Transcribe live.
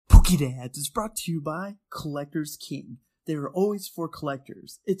PokeDads is brought to you by Collectors King. They are always for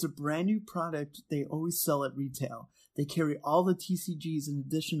collectors. It's a brand new product they always sell at retail. They carry all the TCGs in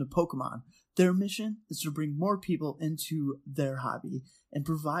addition to Pokemon. Their mission is to bring more people into their hobby and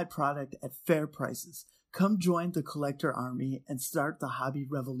provide product at fair prices. Come join the collector army and start the hobby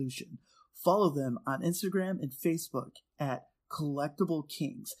revolution. Follow them on Instagram and Facebook at Collectible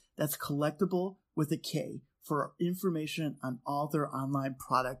Kings. That's collectible with a K for information on all their online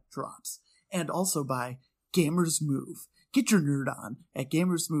product drops. And also by Gamers Move. Get your nerd on at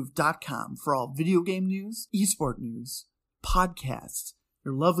gamersmove.com for all video game news, esport news, podcasts,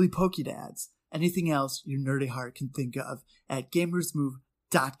 your lovely PokeDads, anything else your nerdy heart can think of at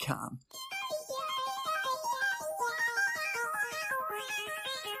gamersmove.com.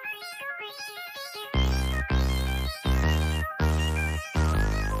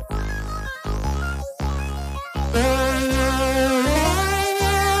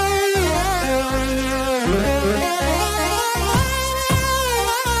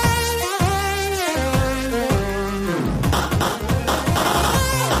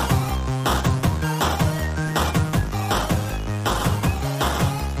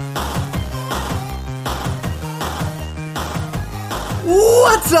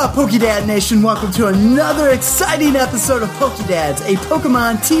 What's up, PokeDad Nation? Welcome to another exciting episode of PokeDads, a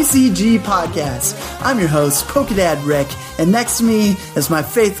Pokemon TCG podcast. I'm your host, PokeDad Rick, and next to me is my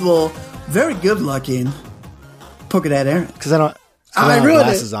faithful, very good-looking PokeDad Aaron. Because I don't have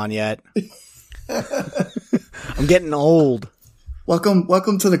glasses on yet. I'm getting old.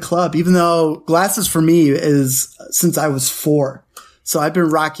 Welcome to the club, even though glasses for me is since I was 4. So I've been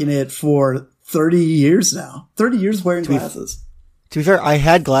rocking it for 30 years now. 30 years wearing glasses. To be fair, I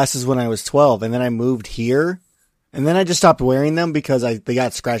had glasses when I was 12, and then I moved here, and then I just stopped wearing them because they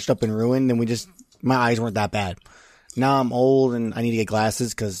got scratched up and ruined, and my eyes weren't that bad. Now I'm old, and I need to get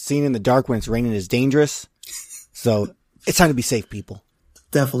glasses because seeing in the dark when it's raining is dangerous. So it's time to be safe, people.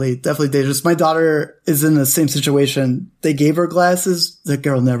 Definitely dangerous. My daughter is in the same situation. They gave her glasses. The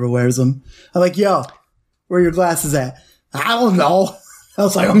girl never wears them. I'm like, yo, where are your glasses at? I don't know. I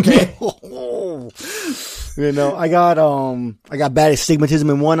was like, okay. You know, I got bad astigmatism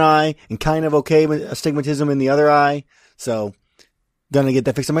in one eye and kind of okay with astigmatism in the other eye. So, gonna get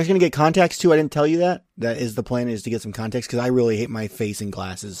that fixed. I'm actually gonna get contacts too. I didn't tell you that. That is the plan, is to get some contacts because I really hate my face in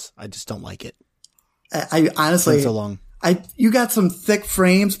glasses. I just don't like it. I honestly, it's been so long. You got some thick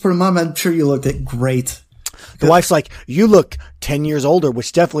frames. Put them on. I'm sure you looked great. The wife's like, you look 10 years older,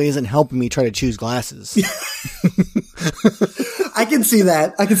 which definitely isn't helping me try to choose glasses. I can see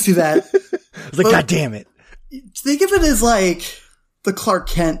that. I was like, God damn it. Think of it as like the Clark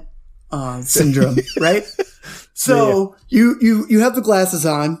Kent syndrome, right? So yeah. You have the glasses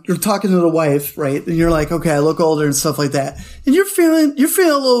on, you're talking to the wife, right? And you're like, okay, I look older and stuff like that. And you're feeling a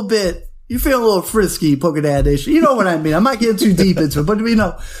little frisky, PokeDad Nation. You know what I mean? I'm not getting too deep into it, but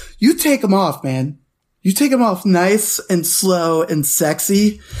you take them off, man. You take them off nice and slow and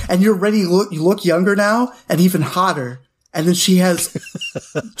sexy, and you're ready. You look younger now and even hotter. And then she has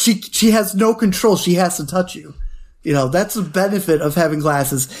no control. She has to touch you. You know, that's the benefit of having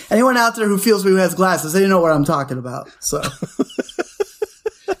glasses. Anyone out there who feels me who has glasses, they know what I'm talking about. So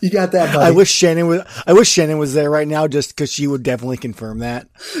you got that, buddy. I wish Shannon was there right now just because she would definitely confirm that.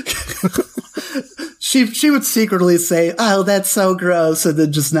 She would secretly say, "Oh, that's so gross," and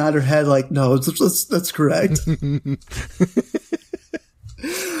then just nod her head like, "No, that's correct."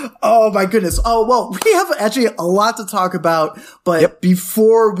 Oh my goodness. Oh, well, we have actually a lot to talk about, but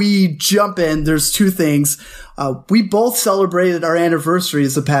before we jump in, there's two things. We both celebrated our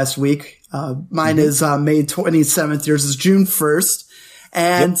anniversaries the past week. Mine is May 27th. Yours is June 1st.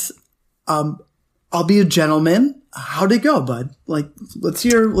 And I'll be a gentleman. How'd it go, bud? Like, let's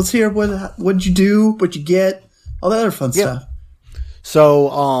hear what'd you do, what'd you get, all that other fun stuff. So,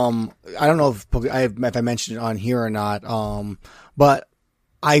 I don't know if I mentioned it on here or not, but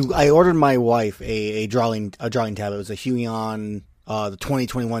I ordered my wife a drawing tablet. It was a Huion, the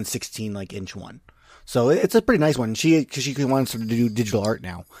 2021 16 inch one. So it's a pretty nice one. She wants to do digital art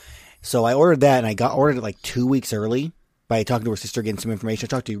now. So I ordered that, and I ordered it 2 weeks early by talking to her sister, getting some information. I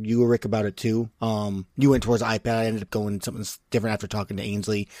talked to you, Rick, about it too. You went towards the iPad. I ended up going something different after talking to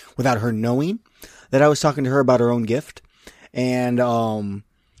Ainsley without her knowing that I was talking to her about her own gift. And,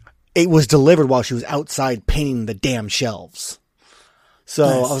 it was delivered while she was outside painting the damn shelves. So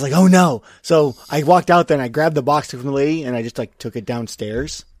nice. I was like, oh no. So I walked out there and I grabbed the box from the lady and I just took it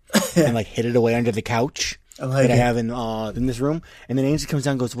downstairs and hid it away under the couch I have in this room. And then Ainsley comes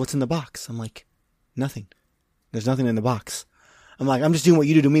down and goes, "What's in the box?" I'm like, "Nothing. There's nothing in the box." I'm like, "I'm just doing what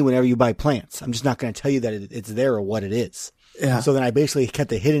you do to me whenever you buy plants. I'm just not going to tell you that it's there or what it is." Yeah. So then I basically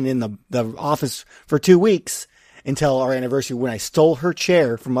kept it hidden in the office for 2 weeks until our anniversary, when I stole her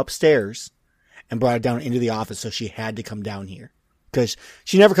chair from upstairs and brought it down into the office. So she had to come down here, because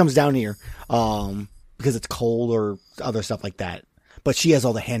she never comes down here, because it's cold or other stuff like that. But she has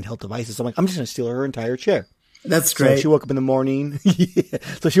all the handheld devices. So I'm like, I'm just going to steal her entire chair. That's great. So she woke up in the morning. Yeah.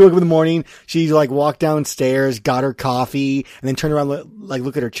 So she woke up in the morning. She like walked downstairs, got her coffee, and then turned around,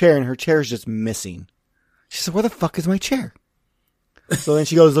 look at her chair, and her chair is just missing. She said, "Where the fuck is my chair?" So then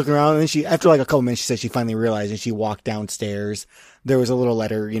she goes looking around, and then after like a couple minutes, she said she finally realized, and she walked downstairs. There was a little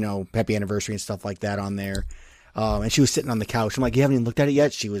letter, happy anniversary and stuff like that on there. And she was sitting on the couch. I'm like, "You haven't even looked at it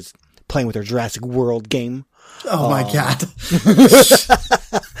yet?" She was playing with her Jurassic World game. Oh my God.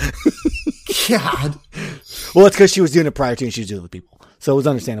 God. Well, it's because she was doing it prior to, and she was doing it with people. So it was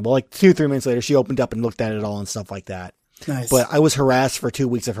understandable. Like 2-3 minutes later, she opened up and looked at it all and stuff like that. Nice. But I was harassed for 2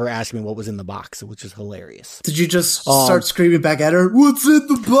 weeks of her asking me what was in the box, which is hilarious. Did you just start screaming back at her, "What's in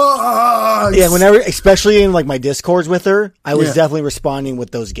the box?" Yeah, whenever, especially in like my Discords with her, I was definitely responding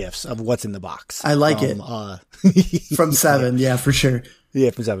with those gifts of what's in the box. I like it. From 7, yeah, for sure. Yeah,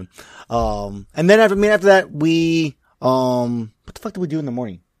 from 7. And then after that, we, what the fuck did we do in the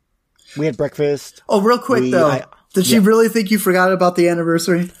morning? We had breakfast. Oh, real quick though. Did she really think you forgot about the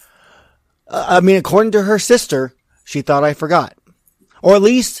anniversary? According to her sister, she thought I forgot. Or at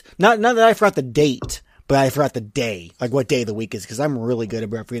least, not that I forgot the date, but I forgot the day. Like what day of the week is, because I'm really good at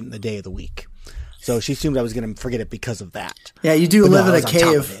forgetting the day of the week. So she assumed I was going to forget it because of that. Yeah, you do live in a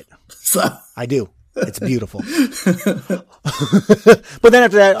cave. So. I do. It's beautiful. But then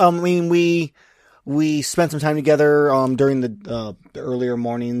after that, we spent some time together during the earlier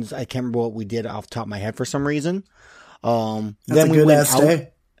mornings. I can't remember what we did off the top of my head for some reason. That's then a we good went ass out.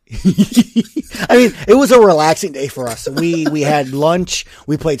 day. I mean, it was a relaxing day for us. We had lunch.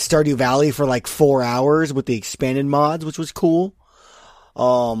 We played Stardew Valley for like 4 hours with the expanded mods, which was cool.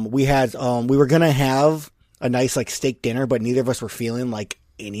 We were gonna have a nice like steak dinner, but neither of us were feeling like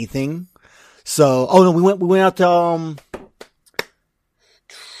anything. So, we went out to,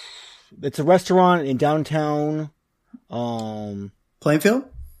 it's a restaurant in downtown, Plainfield?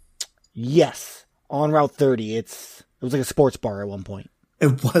 Yes. On Route 30. It was like a sports bar at one point.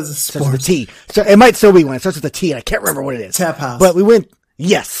 It was a Starts sports. with a T. So it might still be one. It starts with a T, and I can't remember what it is. Tap House. But we went,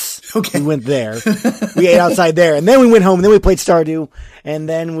 yes. Okay. We went there. We ate outside there, and then we went home, and then we played Stardew, and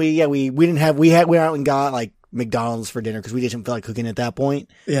then we went out and got like McDonald's for dinner because we didn't feel like cooking at that point.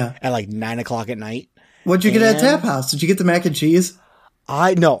 Yeah. At like 9:00 at night. What'd you get at Tap House? Did you get the mac and cheese?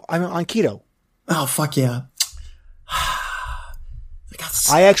 No, I'm on keto. Oh, fuck yeah.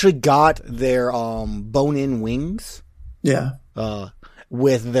 I actually got their bone-in wings. Yeah.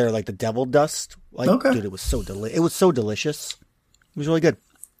 With their like the devil dust. Like, okay. Dude, it was so delicious. It was really good.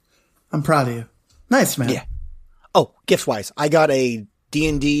 I'm proud of you. Nice, man. Yeah. Oh, gifts wise, I got a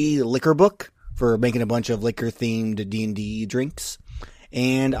D&D liquor book for making a bunch of liquor themed D&D drinks,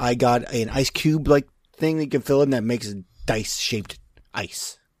 and I got an ice cube like thing that you can fill in that makes dice shaped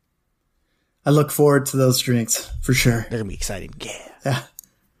ice. I look forward to those drinks for sure. They're gonna be exciting. Yeah.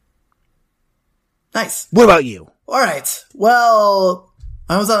 Nice. What about you? All right. Well,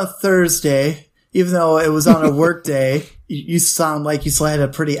 I was on a Thursday, even though it was on a work day. You sound like you still had a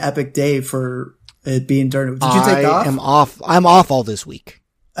pretty epic day for it being during. Did you take off? I am off. I'm off all this week.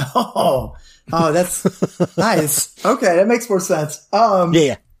 Oh, that's nice. Okay, that makes more sense.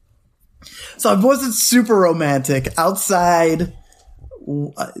 Yeah. So I wasn't super romantic. Outside,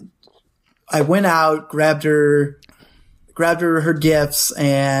 I went out, grabbed her her gifts,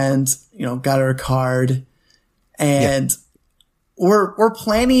 and got her a card. And we're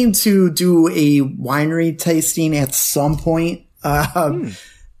planning to do a winery tasting at some point.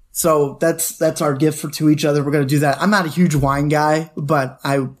 So that's our gift to each other. We're going to do that. I'm not a huge wine guy, but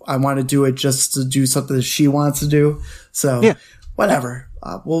I want to do it just to do something that she wants to do. So whatever.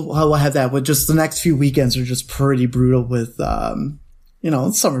 We'll have that. But just the next few weekends are just pretty brutal with,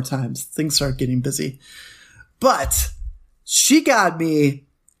 summer times. Things start getting busy. But she got me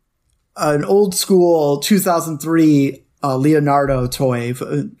an old school 2003 Leonardo toy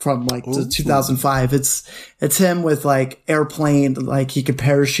from like 2005. It's him with like airplane, like he could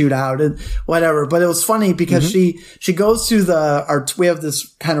parachute out and whatever. But it was funny because she goes to we have this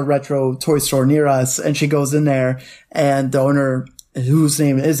kind of retro toy store near us, and she goes in there, and the owner, whose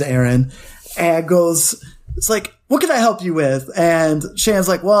name is Aaron, and goes, it's like, "What can I help you with?" And Shannon's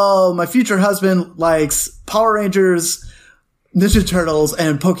like, "Well, my future husband likes Power Rangers, Ninja Turtles,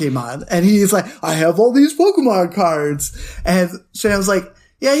 and Pokemon." And he's like, "I have all these Pokemon cards." And Shannon was like,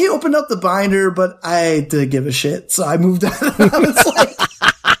 "Yeah, he opened up the binder, but I didn't give a shit. So I moved on." I was like,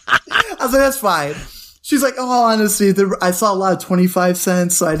 that's fine. She's like, oh, honestly, I saw a lot of 25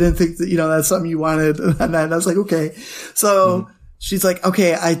 cents, so I didn't think that, that's something you wanted. And I was like, okay. So she's like,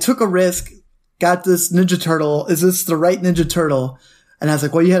 okay, I took a risk, got this Ninja Turtle. Is this the right Ninja Turtle? And I was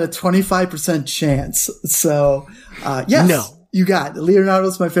like, well, you had a 25% chance. So, yes. No. You got it.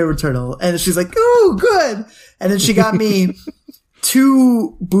 Leonardo's my favorite turtle. And she's like, ooh, good. And then she got me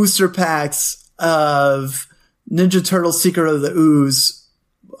 2 booster packs of Ninja Turtle Secret of the Ooze,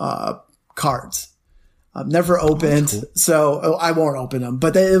 cards. I've never opened, cool. So I won't open them,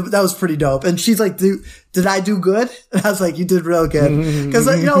 but that was pretty dope. And she's like, did I do good? And I was like, you did real good. Cause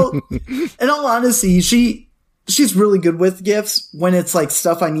in all honesty, she's really good with gifts when it's like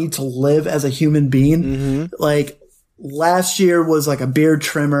stuff I need to live as a human being. Mm-hmm. Like last year was like a beard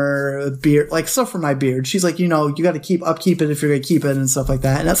trimmer, like stuff for my beard. She's like, you got to upkeep it if you're going to keep it and stuff like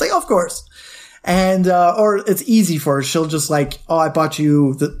that. And I was like, of course. And, or it's easy for her. She'll just like, oh, I bought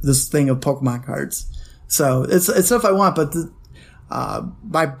you this thing of Pokemon cards. So it's stuff I want, but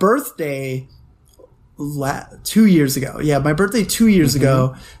my birthday 2 years ago. Yeah, my birthday 2 years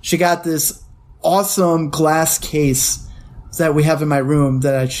ago, she got this awesome glass case that we have in my room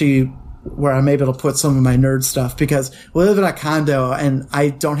where I'm able to put some of my nerd stuff because we live in a condo and I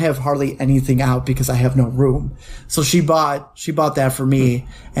don't have hardly anything out because I have no room. So she bought that for me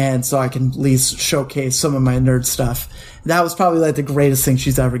and so I can at least showcase some of my nerd stuff. That was probably like the greatest thing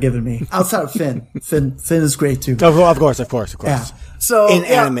she's ever given me outside of Finn. Finn is great too. Of course. Yeah. So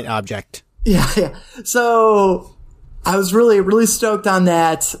inanimate object. Yeah. So I was really, really stoked on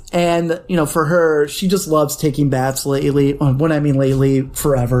that. And, for her, she just loves taking baths lately. When I mean lately,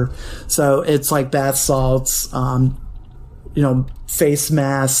 forever. So it's like bath salts, face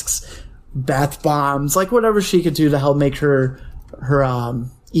masks, bath bombs, like whatever she could do to help make her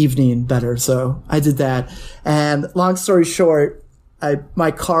evening better. So I did that. And long story short,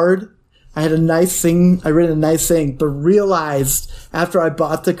 my card, I had a nice thing. I read a nice thing, but realized after I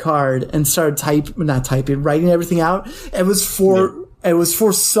bought the card and started writing everything out, it was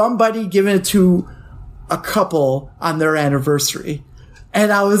for somebody giving it to a couple on their anniversary.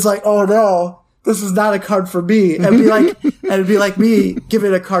 And I was like, oh no, this is not a card for me. It'd be like me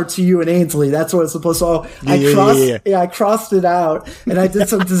giving a card to you and Ainsley. That's what it's supposed to. So I crossed it out and I did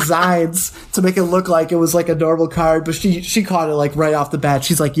some designs to make it look like it was like a normal card, but she caught it like right off the bat.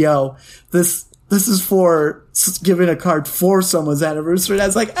 She's like, yo, this is for giving a card for someone's anniversary. And I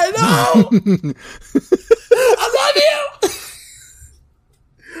was like, I know. I love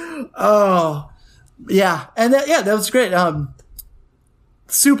you. Oh, yeah. And that was great.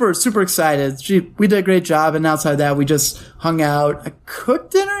 Super, super excited. We did a great job. And outside of that, we just hung out. I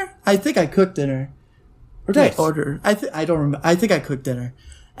cooked dinner. I think I cooked dinner. Or did I order? I don't remember. I think I cooked dinner.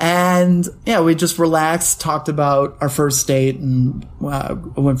 And yeah, we just relaxed, talked about our first date and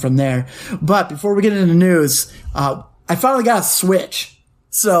went from there. But before we get into the news, I finally got a Switch.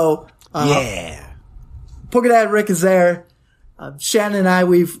 So, Pokedad Rick is there. Shannon and I,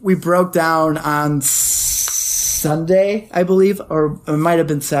 we broke down on Sunday, I believe, or it might have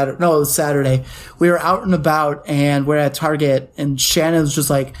been Saturday. No, it was Saturday. We were out and about and we're at Target and Shannon was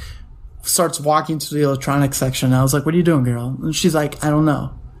just like, starts walking to the electronics section. And I was like, what are you doing, girl? And she's like, I don't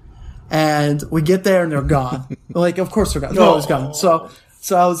know. And we get there and they're gone. Like, of course they're gone. They're always gone. So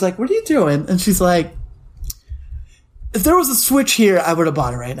I was like, what are you doing? And she's like, if there was a Switch here, I would have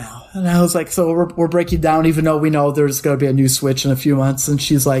bought it right now. And I was like, so we're breaking down, even though we know there's going to be a new Switch in a few months. And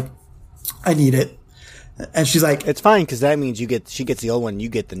she's like, I need it. And she's like, it's fine because that means she gets the old one, you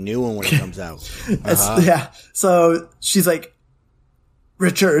get the new one when it comes out. Yeah. So she's like,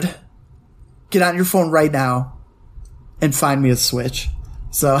 Richard, get on your phone right now and find me a Switch.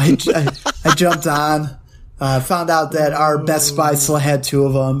 So I jumped on, found out that our Best Buy still had 2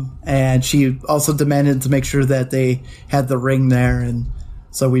 of them, and she also demanded to make sure that they had the Ring there, and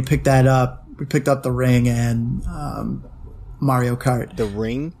so we picked that up. We picked up the Ring and Mario Kart. The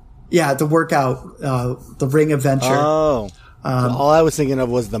Ring? Yeah, the workout, the Ring Adventure. Oh. All I was thinking of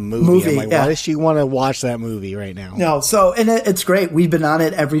was the movie. I'm like, why does she want to watch that movie right now? No, so, and it's great. We've been on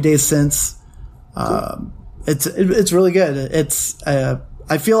it every day since. It's really good.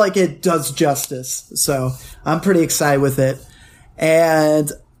 I feel like it does justice. So I'm pretty excited with it. And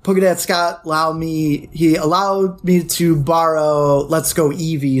Pokedad Scott allowed me to borrow Let's Go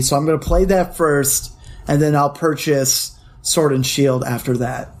Eevee. So I'm going to play that first and then I'll purchase Sword and Shield after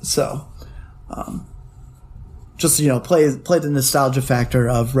that. So, just, play the nostalgia factor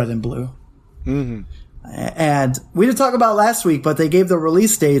of Red and Blue. Mm-hmm. And we didn't talk about last week, but they gave the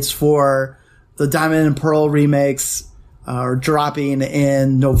release dates for the Diamond and Pearl remakes, are dropping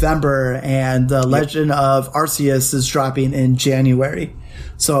in November, and the Legend of Arceus is dropping in January.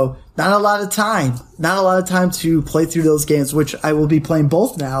 So not a lot of time to play through those games, which I will be playing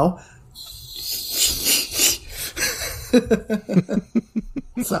both now.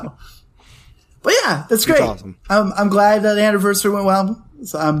 So, but yeah, that's great. That's awesome. I'm glad that the anniversary went well.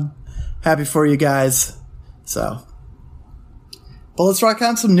 So I'm happy for you guys. So, but let's rock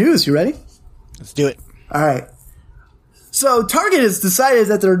on some news. You ready? Let's do it. All right. So Target has decided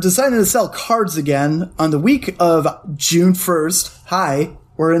that they're deciding to sell cards again on the week of June 1st. Hi,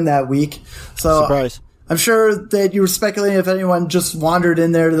 we're in that week. So Surprise. I'm sure that you were speculating, if anyone just wandered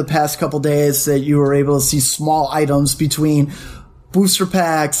in there the past couple days, that you were able to see small items between booster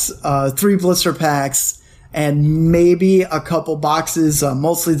packs, 3 blister packs, and maybe a couple boxes,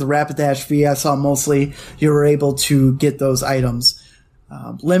 mostly the Rapidash V. I saw mostly you were able to get those items.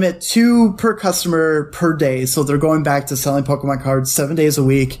 Limit 2 per customer per day. So they're going back to selling Pokemon cards 7 days a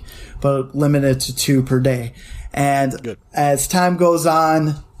week, but limited to 2 per day. And as time goes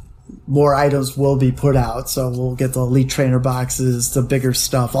on, more items will be put out. So we'll get the Elite Trainer boxes, the bigger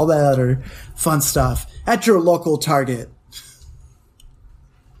stuff, all that other fun stuff at your local Target.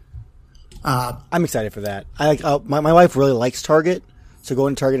 I'm excited for that. I like my wife really likes Target, so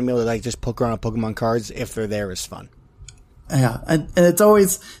going to Target and be able to like just poke around Pokemon cards if they're there is fun. Yeah, and it's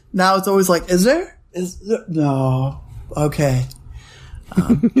always like, is there? No. Okay.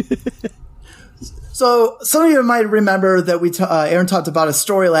 So some of you might remember that Aaron talked about a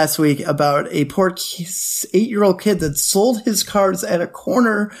story last week about a poor 8-year-old kid that sold his cards at a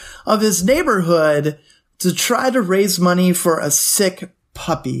corner of his neighborhood to try to raise money for a sick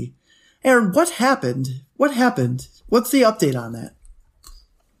puppy. Aaron, what happened? What's the update on that?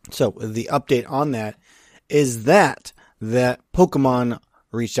 So the update on that is that Pokemon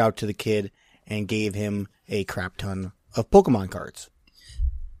reached out to the kid and gave him a crap ton of Pokemon cards,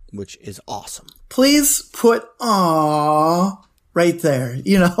 which is awesome. Please put "aww" right there.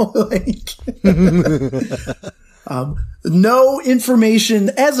 You know, like no information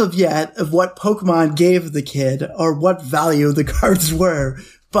as of yet of what Pokemon gave the kid or what value the cards were,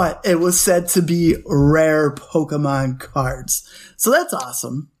 but it was said to be rare Pokemon cards. So that's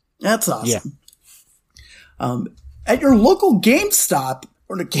awesome. That's awesome. Yeah. At your local GameStop,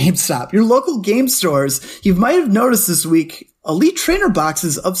 your local game stores, you might have noticed this week Elite Trainer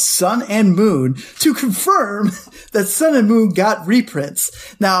boxes of Sun and Moon to confirm that Sun and Moon got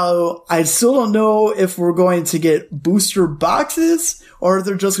reprints. Now, I still don't know if we're going to get booster boxes or if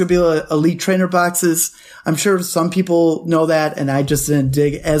they're just going to be Elite Trainer boxes. I'm sure some people know that, and I just didn't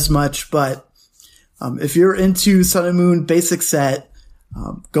dig as much. But if you're into Sun and Moon basic set,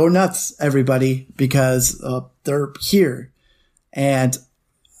 go nuts, everybody, because they're here. And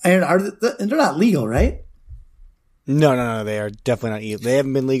they're not legal, right? No, they are definitely not legal. They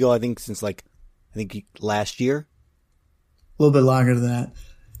haven't been legal, I think, since last year. A little bit longer than that.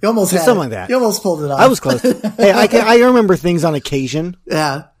 You almost had something it. Like that. You almost pulled it off. I was close. Hey, I remember things on occasion.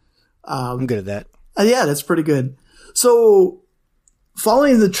 Yeah. I'm good at that. Yeah, that's pretty good. So,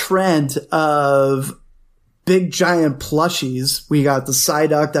 following the trend of big giant plushies, we got the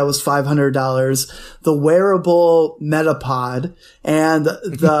Psyduck that was $500, the wearable Metapod, and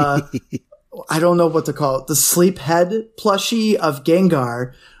the I don't know what to call it, the Sleephead plushie of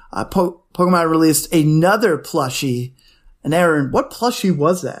Gengar. Pokemon released another plushie. And Aaron, what plushie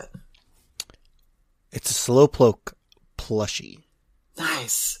was that? It's a Slowpoke plushie.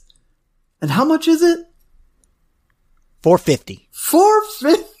 Nice. And how much is it? $450.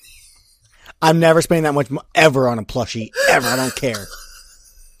 $450? I'm never spending that much ever on a plushie. Ever. I don't care.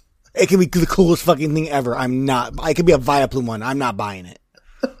 It could be the coolest fucking thing ever. I could be a Vileplume one. I'm not buying it.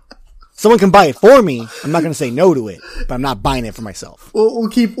 Someone can buy it for me. I'm not going to say no to it, but I'm not buying it for myself. We'll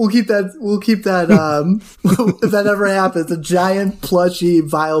keep that, if that ever happens, a giant plushy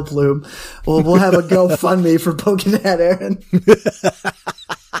Vileplume. We'll have a GoFundMe for poking at Aaron.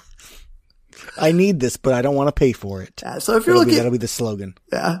 I need this, but I don't want to pay for it. Yeah, so if you're looking, that'll be the slogan.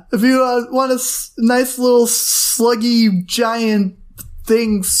 Yeah. If you want a nice little sluggy giant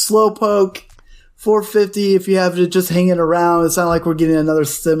thing, Slowpoke, $450 if you have it just hanging around. It's not like we're getting another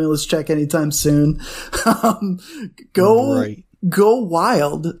stimulus check anytime soon. Go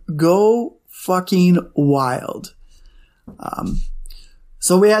wild. Go fucking wild.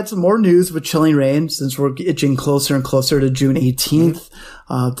 So we had some more news with Chilling Reign since we're itching closer and closer to June 18th.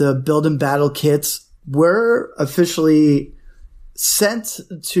 The build and battle kits were officially sent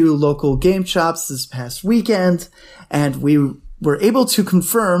to local game shops this past weekend, and we we're able to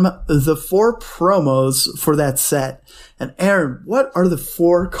confirm the 4 promos for that set. And Aaron, what are the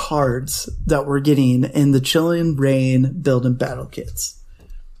 4 cards that we're getting in the Chilean Rain Build and Battle kits?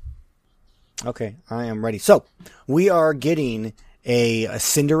 Okay, I am ready. So, we are getting a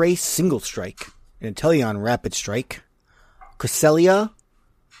Cinderace Single Strike, an Inteleon Rapid Strike, Cresselia,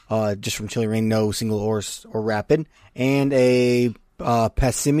 just from Chilean Rain, no single or rapid, and a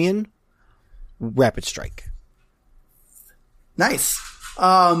Passimian Rapid Strike. Nice.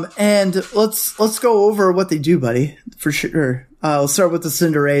 And let's go over what they do, buddy, for sure. We'll start with the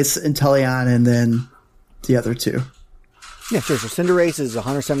Cinderace, Inteleon, and then the other 2. Yeah, sure. So Cinderace is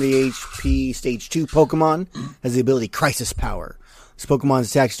 170 HP, Stage 2 Pokemon, has the ability Crisis Power. This Pokemon's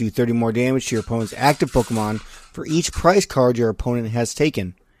attacks do 30 more damage to your opponent's active Pokemon for each prize card your opponent has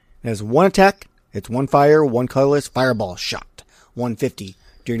taken. It has 1 attack, it's 1 fire, 1 colorless, Fireball Shot, 150.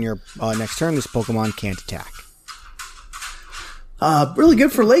 During your next turn, this Pokemon can't attack. Really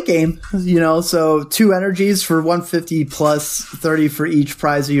good for late game, so 2 energies for 150 plus 30 for each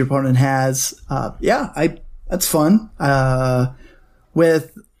prize that your opponent has. That's fun.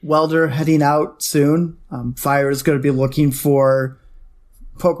 With Welder heading out soon, Fire is going to be looking for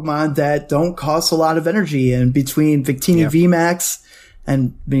Pokemon that don't cost a lot of energy. And between Victini VMAX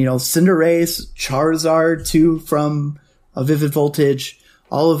and, Cinderace, Charizard too from a Vivid Voltage,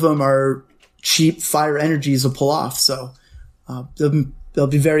 all of them are cheap fire energies to pull off. So, they'll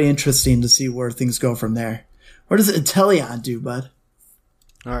be very interesting to see where things go from there. What does Inteleon do, bud?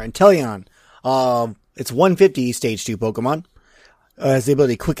 All right, Inteleon. It's 150 Stage 2 Pokemon. Has the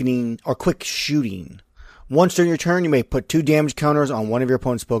ability Quickening or Quick Shooting. Once during your turn, you may put 2 damage counters on one of your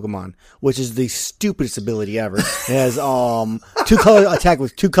opponent's Pokemon, which is the stupidest ability ever. It has 2 color attack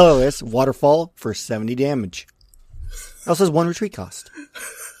with 2 colorless, Waterfall for 70 damage. It also has 1 retreat cost.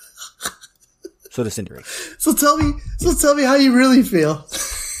 So does Cinderace. So tell me how you really feel.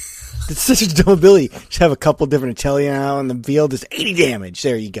 It's such a dumb ability. Just have a couple different Inteleon out on the field. Just 80 damage.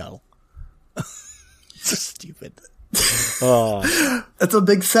 There you go. So stupid. Oh, that's a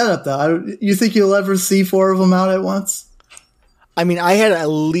big setup, though. You think you'll ever see 4 of them out at once? I mean, I had at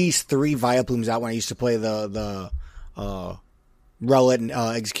least 3 Vileplumes out when I used to play the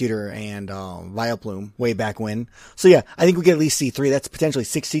Rowlet Executor and Vileplume way back when. So yeah, I think we could at least see 3. That's potentially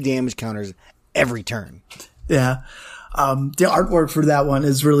 60 damage counters every turn. Yeah. The artwork for that one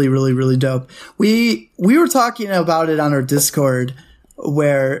is really, really, really dope. We were talking about it on our Discord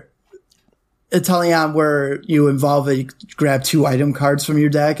where Inteleon, where you involve it, you grab 2 item cards from your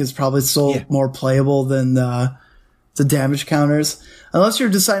deck is probably more playable than the damage counters. Unless you're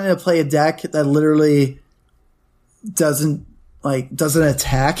deciding to play a deck that literally doesn't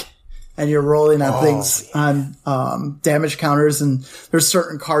attack and you're rolling on things on damage counters, and there's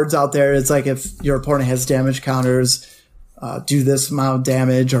certain cards out there. It's like if your opponent has damage counters, do this amount of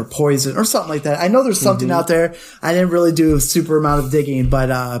damage or poison or something like that. I know there's something out there. I didn't really do a super amount of digging,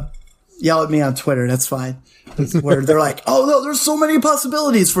 but yell at me on Twitter. That's fine. Where they're like, oh no, there's so many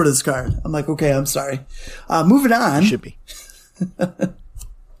possibilities for this card. I'm like, okay, I'm sorry. Moving on. Should be.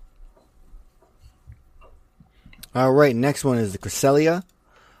 All right, next one is the Cresselia.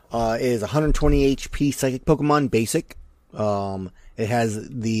 It is 120 HP Psychic Pokemon, basic. It has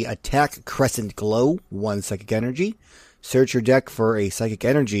the attack Crescent Glow, 1 Psychic Energy. Search your deck for a Psychic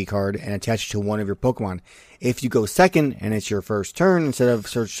Energy card and attach it to one of your Pokemon. If you go second and it's your first turn, instead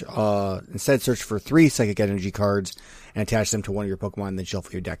search for 3 Psychic Energy cards and attach them to one of your Pokemon and then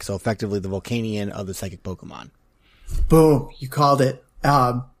shuffle your deck. So effectively the Volcanion of the Psychic Pokemon. Boom. You called it.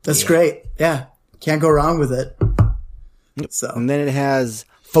 That's great. Yeah. Can't go wrong with it. Yep. So. And then it has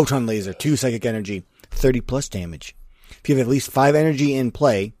Photon Laser, 2 Psychic Energy, 30 plus damage. If you have at least 5 energy in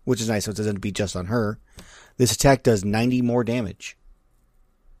play, which is nice so it doesn't be just on her, this attack does 90 more damage.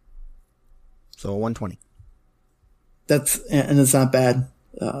 So 120. And it's not bad.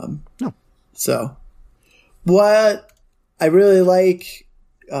 No. So, what I really like,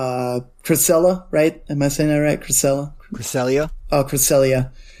 Cresselia, right? Am I saying that right? Cresselia. Oh,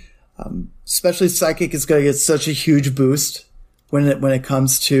 Cresselia. Especially Psychic is going to get such a huge boost when it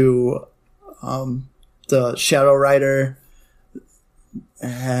comes to, the Shadow Rider.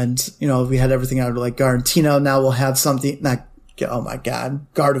 And, we had everything out of like Garantino. Now we'll have something, oh my God,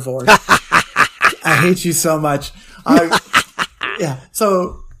 Gardevoir. I hate you so much. Yeah.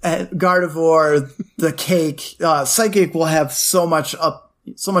 So Gardevoir, the cake, Psychic will have so much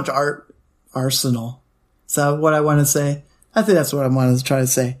arsenal. Is that what I want to say? I think that's what I wanted to try to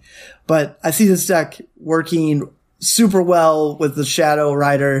say. But I see this deck working super well with the Shadow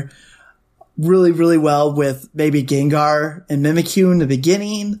Rider, really, really well with maybe Gengar and Mimikyu in the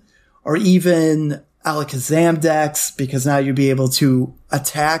beginning, or even Alakazam decks, because now you'll be able to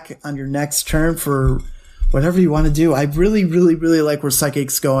attack on your next turn for whatever you want to do. I really, really, really like where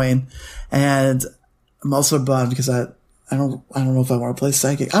Psychic's going, and I'm also bummed because I don't know if I want to play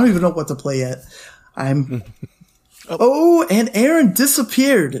Psychic. I don't even know what to play yet. Oh, and Aaron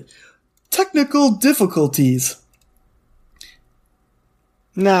disappeared. Technical difficulties.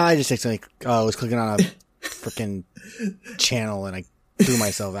 Nah, I just accidentally was clicking on a freaking channel and I threw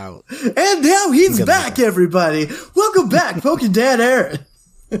myself out. And now he's back, everybody. Welcome back, Poké Dad Aaron.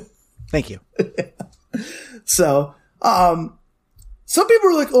 Thank you. So, some people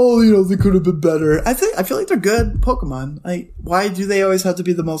are like, oh, they could have been better. I feel like they're good Pokemon. Why do they always have to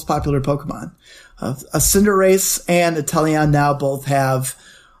be the most popular Pokemon? A Cinderace and a Teleon now both have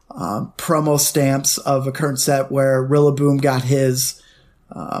promo stamps of a current set where Rillaboom got his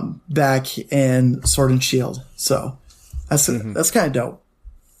back in Sword and Shield. So that's kind of dope.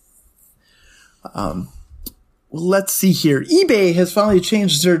 Let's see here. eBay has finally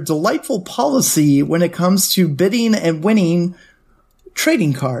changed their delightful policy when it comes to bidding and winning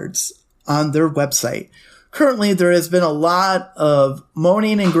trading cards on their website. Currently, there has been a lot of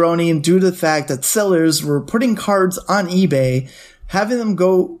moaning and groaning due to the fact that sellers were putting cards on eBay, having them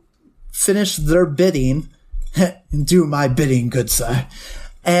go finish their bidding, do my bidding, good sir.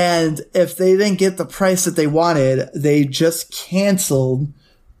 And if they didn't get the price that they wanted, they just canceled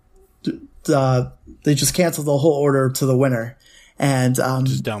the whole order to the winner. And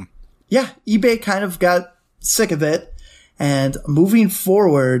just dumb. Yeah, eBay kind of got sick of it. And moving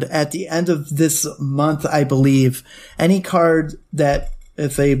forward, at the end of this month, I believe, any card that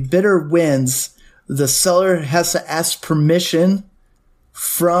if a bidder wins, the seller has to ask permission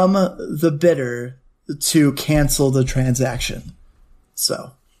from the bidder to cancel the transaction.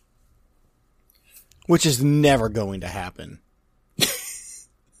 So, which is never going to happen.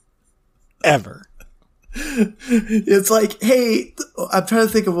 Ever. It's like, hey, I'm trying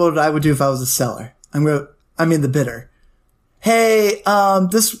to think of what I would do if I was a seller. The bidder. Hey,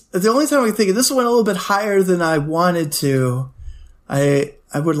 the only time I can think of this went a little bit higher than I wanted to. I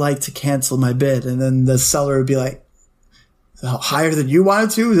would like to cancel my bid. And then the seller would be like, higher than you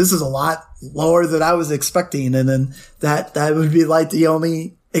wanted to? This is a lot lower than I was expecting. And then that would be like the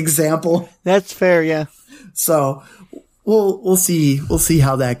only example. That's fair, yeah. So we'll see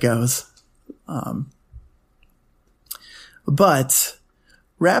how that goes. But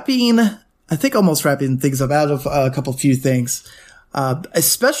almost wrapping things up out of a few things. A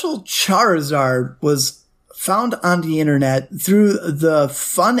special Charizard was found on the internet through the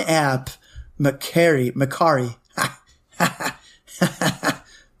fun app Macari.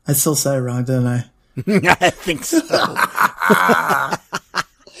 I still said it wrong, didn't I? I think so.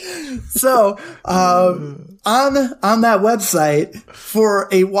 So, on that website for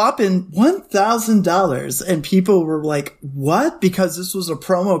a whopping $1,000, and people were like, what? Because this was a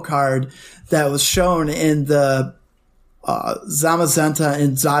promo card that was shown in the Zamazenta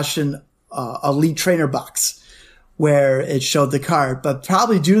and Zacian Elite Trainer box, where it showed the card. But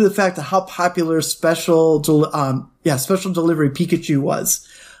probably due to the fact of how popular special delivery Pikachu was,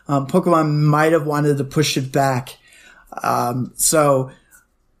 Pokemon might have wanted to push it back. So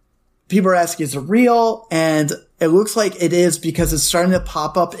people are asking, is it real? And it looks like it is, because it's starting to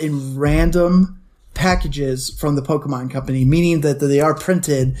pop up in random packages from the Pokemon Company, meaning that they are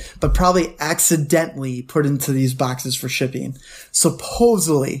printed, but probably accidentally put into these boxes for shipping,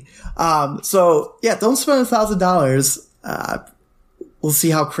 supposedly. So yeah, don't spend $1,000. We'll see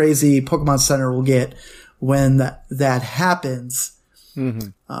how crazy Pokemon Center will get when that happens.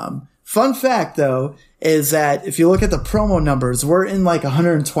 Mm-hmm. Fun fact, though, is that if you look at the promo numbers, we're in like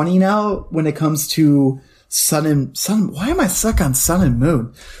 120 now when it comes to Sun. Why am I stuck on Sun and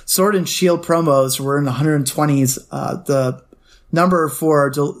Moon? Sword and Shield promos were in the 120s. The number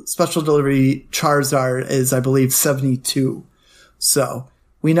for special delivery Charizard is, I believe, 72. So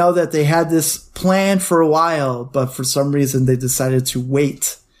we know that they had this planned for a while, but for some reason they decided to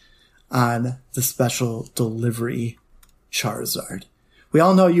wait on the special delivery Charizard. We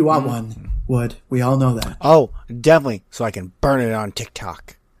all know you want one, Wood. We all know that. Oh, definitely. So I can burn it on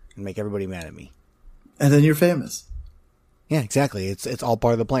TikTok and make everybody mad at me. And then you're famous. Yeah, exactly. It's all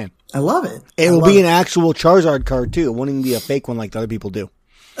part of the plan. I love it. It will be an actual Charizard card, too. It won't even be a fake one like the other people do.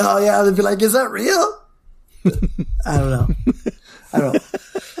 Oh, yeah. They'd be like, is that real? I don't know. All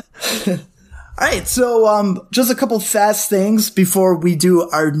right. So, just a couple fast things before we do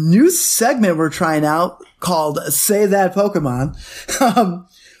our new segment we're trying out called Say That Pokemon.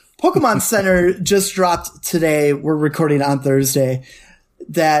 Pokemon Center just dropped today. We're recording on Thursday.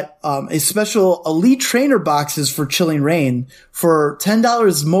 that a special Elite Trainer boxes for Chilling Reign. For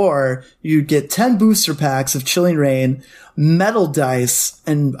 $10 more, you get 10 booster packs of Chilling Reign, metal dice,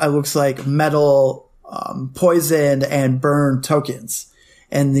 and it looks like metal poison and burn tokens.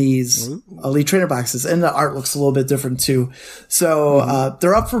 And these Elite Trainer boxes. And the art looks a little bit different too. So,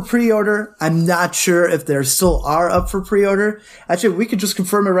 they're up for pre-order. I'm not sure if they still are up for pre-order. Actually, we could just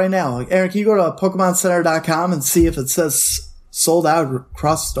confirm it right now. Aaron, can you go to PokemonCenter.com and see if it says sold out or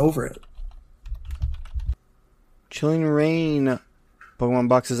crossed over it? Chilling Reign Pokemon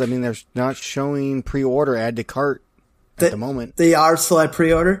boxes, I mean, they're not showing pre-order, add to cart at the moment. They are still at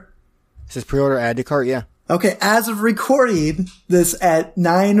pre-order? It says pre-order, add to cart, yeah. Okay, as of recording this at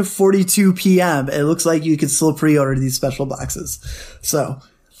 9:42 p.m., it looks like you can still pre-order these special boxes. So,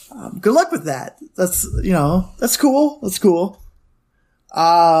 good luck with that. That's, that's cool. That's cool.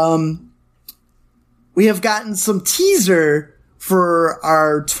 We have gotten some teaser for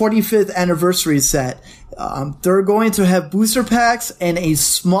our 25th anniversary set. They're going to have booster packs and a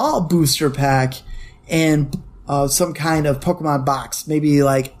small booster pack and some kind of Pokemon box, maybe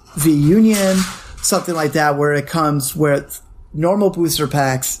like V-Union, something like that, where it comes with normal booster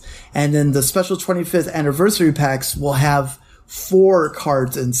packs, and then the special 25th anniversary packs will have 4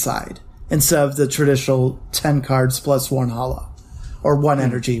 cards inside instead of the traditional 10 cards plus 1 holo or 1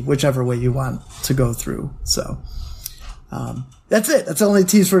 energy, whichever way you want to go through. So that's it. That's only a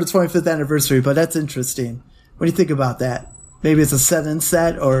tease for the 25th anniversary, but that's interesting. What do you think about that? Maybe it's a 7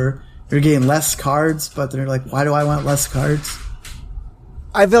 set, or you're getting less cards, but they're like, why do I want less cards?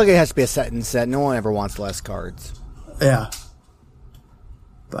 I feel like it has to be a set and set. No one ever wants less cards. Yeah.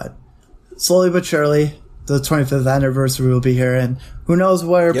 But slowly but surely, the 25th anniversary will be here, and who knows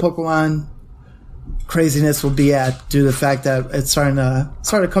where Pokemon craziness will be at due to the fact that it's starting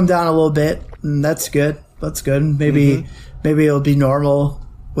to come down a little bit, and that's good. That's good. Maybe it'll be normal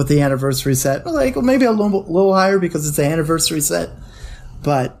with the anniversary set, or like maybe a little higher because it's the anniversary set.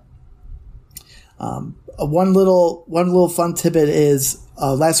 But one little fun tidbit is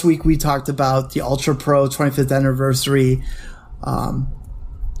last week we talked about the Ultra Pro 25th anniversary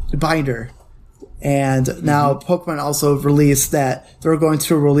binder, and now Pokemon also released that they're going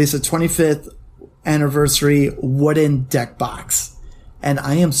to release a 25th anniversary wooden deck box, and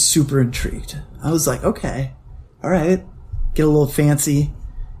I am super intrigued. I was like, okay, all right, get a little fancy,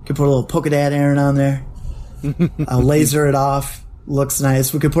 can put a little Pokédad Aaron on there, I'll laser it off, looks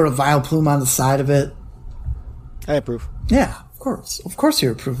nice. We could put a Vileplume on the side of it. I approve. Yeah, of course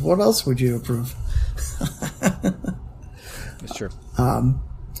you approve. What else would you approve? That's true.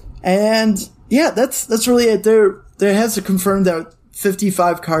 And yeah, that's really it. There has to confirm that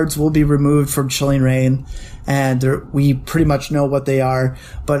 55 cards will be removed from Chilling Reign, and we pretty much know what they are,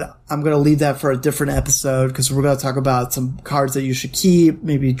 but I'm going to leave that for a different episode because we're going to talk about some cards that you should keep,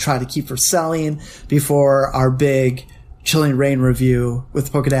 maybe try to keep for selling before our big Chilling Reign review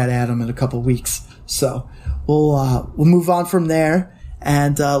with Pokédad Adam in a couple weeks. So we'll move on from there,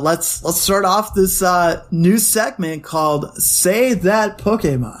 and let's start off this new segment called Say That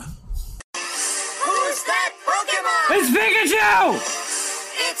Pokemon. Who's that Pokemon? It's Pikachu!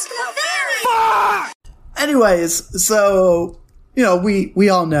 It's Clefairy! Fuck! Anyways, so, we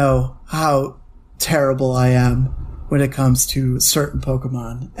all know how terrible I am when it comes to certain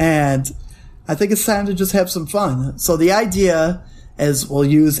Pokemon, and I think it's time to just have some fun. So the idea is we'll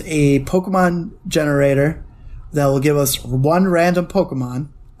use a Pokemon generator that will give us one random Pokemon.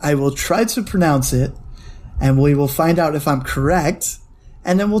 I will try to pronounce it, and we will find out if I'm correct,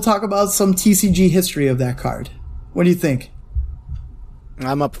 and then we'll talk about some TCG history of that card. What do you think?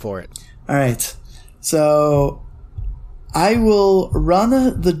 I'm up for it. All right. So I will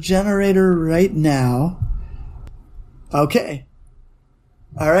run the generator right now. Okay.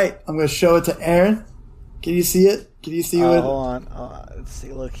 All right. I'm going to show it to Aaron. Can you see it? Can you see it? Hold on. Let's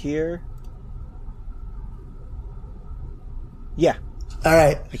see. Look here. Yeah. All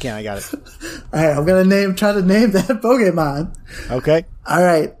right. I got it. All right. I'm going to try to name that Pokemon. Okay. All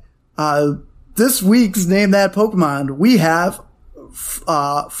right. This week's Name That Pokemon, we have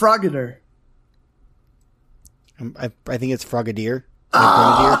Frogadier. I think it's Frogadier.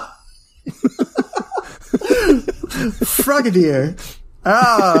 Frogadier.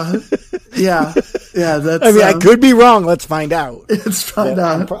 Yeah. That's. I could be wrong. Let's find out. Let's find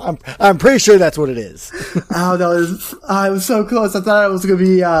out. I'm pretty sure that's what it is. Oh no! I was so close. I thought it was going to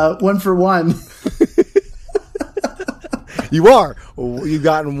be 1 for 1. You are. You've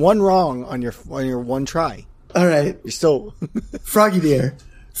gotten one wrong on your one try. All right. You're still Frogadier.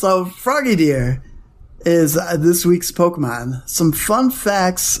 So Frogadier is this week's Pokemon. Some fun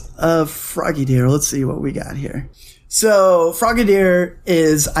facts of Frogadier. Let's see what we got here. So Frogadier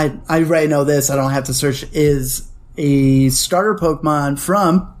is, I already know this, I don't have to search, is a starter Pokemon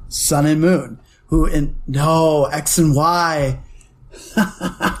from Sun and Moon. X and Y.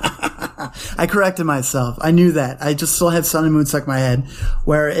 I corrected myself. I knew that. I just still had Sun and Moon stuck in my head,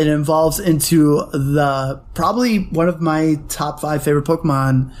 where it evolves into probably one of my top 5 favorite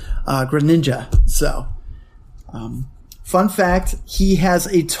Pokemon, Greninja. So, fun fact, he has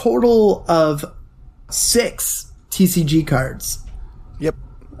a total of 6 TCG cards. Yep.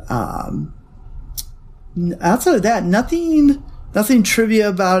 Outside of that, nothing trivia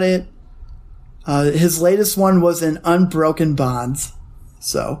about it. His latest one was in Unbroken Bonds.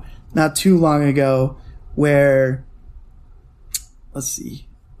 So, not too long ago, where, let's see.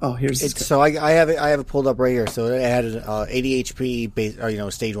 Oh, here's this. So I have it pulled up right here. So it had an 80 HP base,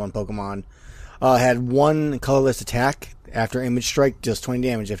 stage 1 Pokemon. Had 1 colorless attack. After Image Strike, deals 20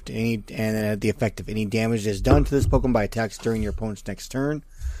 damage and then had the effect if any damage is done to this Pokemon by attacks during your opponent's next turn.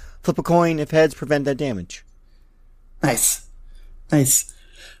 Flip a coin. If heads, prevent that damage. Nice.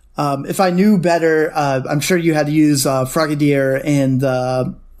 If I knew better, I'm sure you had to use Frogadier and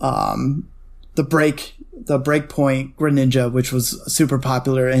the Breakpoint Greninja, which was super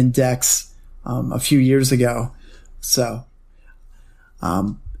popular in decks a few years ago. So,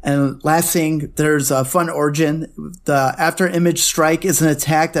 and last thing, there's a fun origin. The After Image Strike is an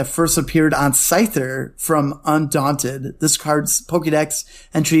attack that first appeared on Scyther from Undaunted. This card's Pokédex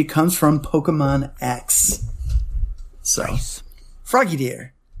entry comes from Pokemon X. So, Nice.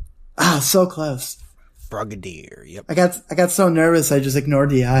 Frogadier. Ah, so close. Frogadier, yep. I got so nervous I just ignored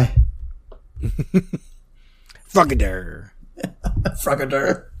the I. Frogadier.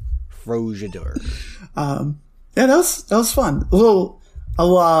 Frogadier. Frogadier. Yeah, that was fun.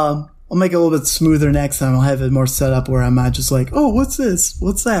 I'll make it a little bit smoother next time. I'll have it more set up where I'm not just like, oh, what's this?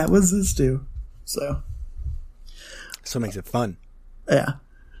 What's that? What does this do? So it makes it fun. Yeah.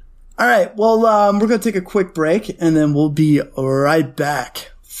 All right. Well, we're going to take a quick break and then we'll be right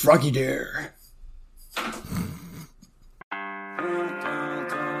back. Frogadier.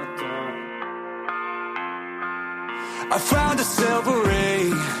 I found a silver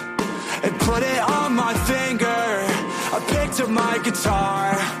ring and put it on my finger. I picked up my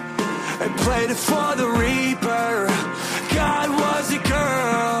guitar and played it for the Reaper. God was a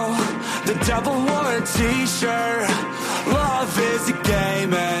girl, the devil wore a t-shirt. Love is a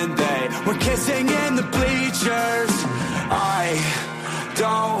game and they were kissing in the bleachers. I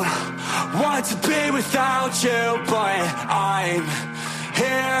don't want to be without you, but I'm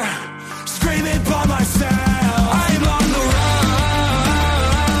here screaming by myself. I'm on the run.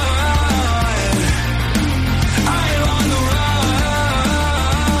 I'm on the run.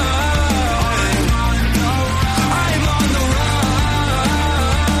 I'm on the run.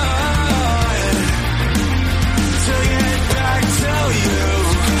 To get back to you.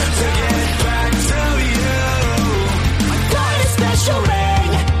 To get back to you. I got a special ring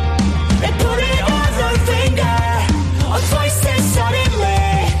and put it on her finger. A voice says suddenly,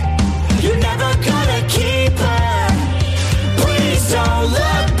 you're never gonna keep her. Please don't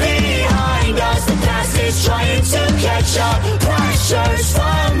look behind us. The past is trying to catch up. Pressures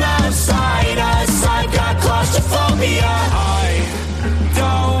from outside us. I've got claustrophobia. I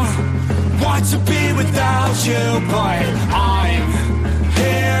don't want to be without you, but I'm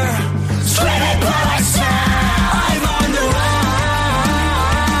here screaming by myself. I'm on the run.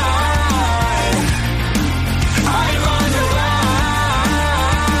 I'm on the run.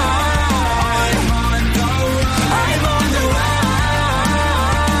 I'm on the run.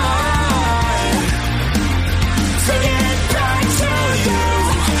 To get back to you.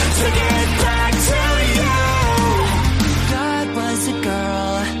 To get back to you. God was a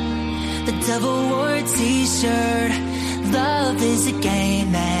girl. The devil wore a t-shirt. Love is a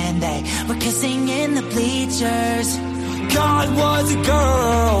game and they were kissing in the bleachers. God was a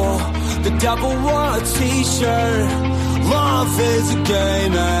girl. The devil wore a t-shirt. Love is a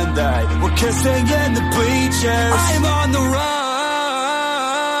game and they were kissing in the bleachers. I'm on the run.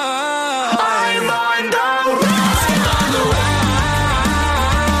 I'm on the run. I'm on the run.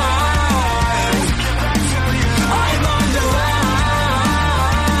 I'm on the run.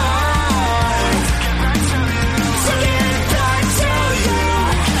 To get back to you.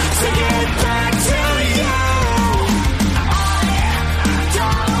 To get back to you. I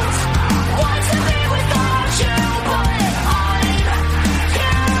don't want to be without you, but I'm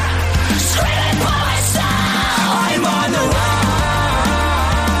here screaming by myself. I'm on the run.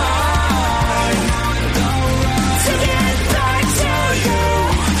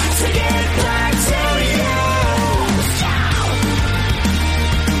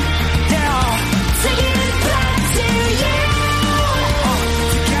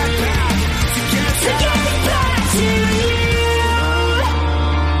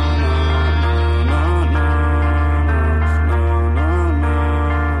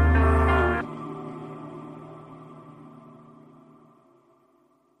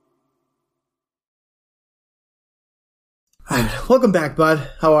 right, welcome back, bud.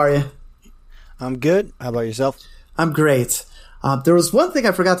 How are you? I'm good. How about yourself? I'm great. There was one thing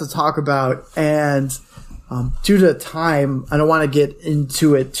I forgot to talk about, and due to time, I don't want to get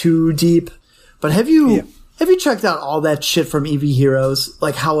into it too deep. But have you checked out all that shit from EV Heroes?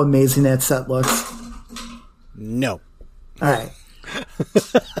 Like how amazing that set looks? No. All right.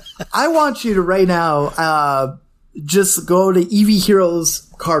 I want you to right now just go to EV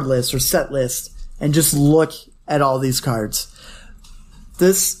Heroes card list or set list and just look at all these cards.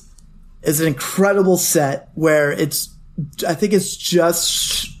 This is an incredible set where I think it's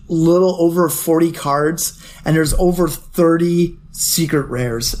just a little over 40 cards, and there's over 30 secret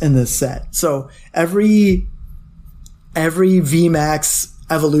rares in this set. So every VMAX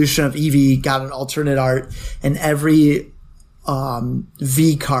evolution of EV got an alternate art, and every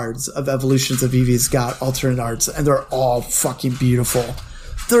V cards of evolutions of EVs got alternate arts, and they're all fucking beautiful.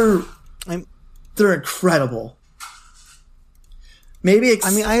 They're incredible. I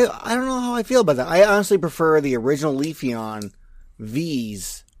don't know how I feel about that. I honestly prefer the original Leafeon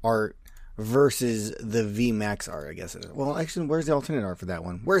V's art versus the VMAX art, I guess it is. Well, actually, where's the alternate art for that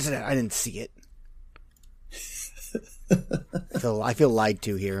one? Where's it at? I didn't see it. I feel lied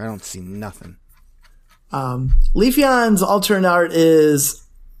to here. I don't see nothing. Leafeon's alternate art is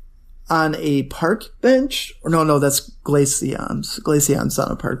on a park bench. Or no, that's Glaceon's. Glaceon's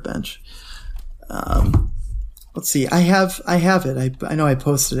on a park bench. Let's see. I have it. I know I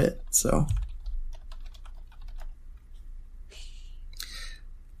posted it. So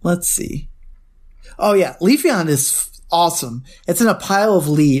let's see. Oh yeah, Leafeon is awesome. It's in a pile of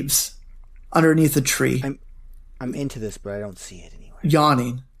leaves underneath a tree. I'm into this, but I don't see it anywhere.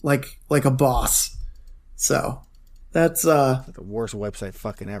 Yawning like a boss. So that's the worst website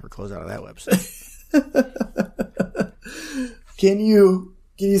fucking ever. Close out of that website. Can you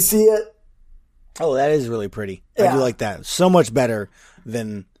see it? Oh, that is really pretty. Yeah. I do like that. So much better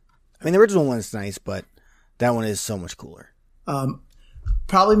than... I mean, the original one is nice, but that one is so much cooler.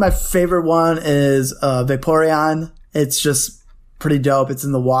 Probably my favorite one is Vaporeon. It's just pretty dope. It's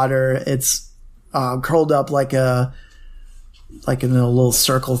in the water. It's curled up like in a little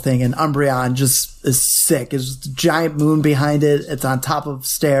circle thing. And Umbreon just is sick. It's just a giant moon behind it. It's on top of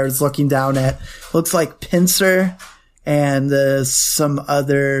stairs looking down at... Looks like Pinsir and some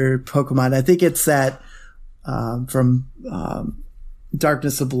other Pokemon. I think it's that from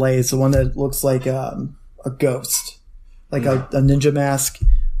Darkness Ablaze, the one that looks like a ghost, like a ninja mask.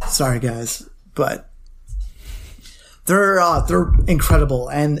 Sorry, guys, but they're incredible.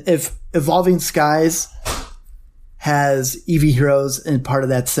 And if Evolving Skies has EV Heroes in part of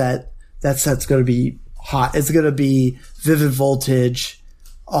that set's going to be hot. It's going to be Vivid Voltage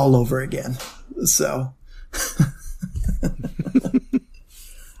all over again. So.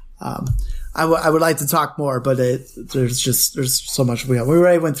 I would like to talk more, but there's so much we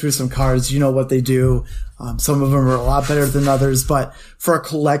already went through some cards. You know what they do. Some of them are a lot better than others, but for a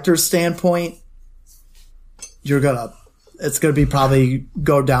collector standpoint, it's gonna be probably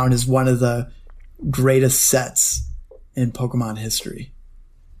go down as one of the greatest sets in Pokemon history.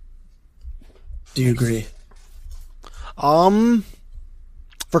 Do you agree? Yeah,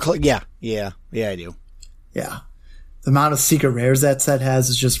 I do. Yeah. The amount of secret rares that set has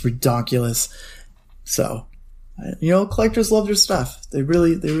is just ridiculous. So, collectors love their stuff. They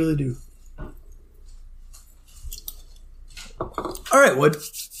really do. All right, Wood.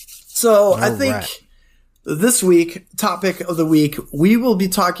 So I think this week, topic of the week, we will be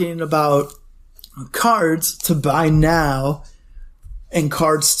talking about cards to buy now and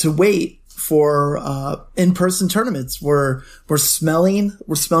cards to wait for in-person tournaments. We're smelling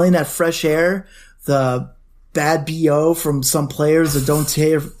that fresh air, the bad BO from some players that don't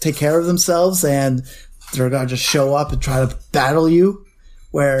take care of themselves, and they're going to just show up and try to battle you.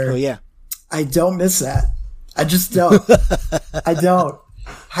 Where I don't miss that. I just don't. I don't.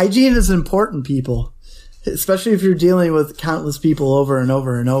 Hygiene is important, people, especially if you're dealing with countless people over and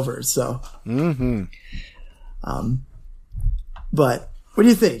over and over. So, but what do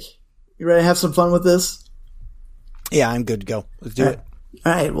you think? You ready to have some fun with this? Yeah, I'm good to go. Let's do it.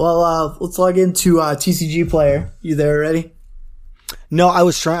 All right. Well, let's log into TCG Player. You there already? No, I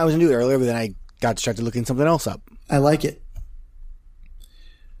was going to do it earlier, but then I got distracted looking something else up. I like it.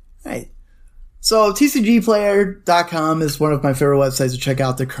 All right. So TCGplayer.com is one of my favorite websites to check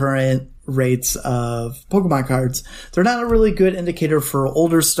out the current rates of Pokemon cards. They're not a really good indicator for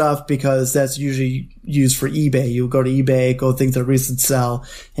older stuff because that's usually used for eBay. You go to eBay, go think the recent sell,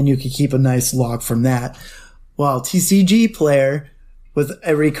 and you can keep a nice log from that. While TCG Player, with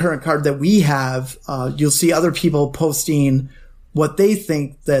every current card that we have, you'll see other people posting what they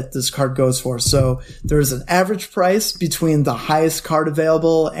think that this card goes for. So there's an average price between the highest card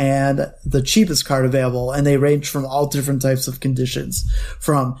available and the cheapest card available, and they range from all different types of conditions,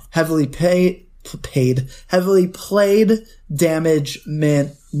 from heavily played, damage,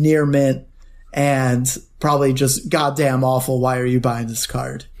 mint, near mint, and probably just goddamn awful. Why are you buying this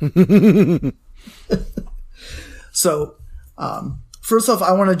card? So, first off,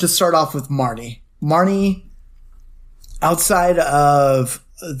 I want to just start off with Marnie. Marnie, outside of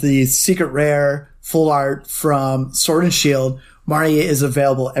the secret rare full art from Sword and Shield, Marnie is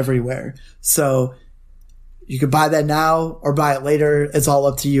available everywhere. So you could buy that now or buy it later. It's all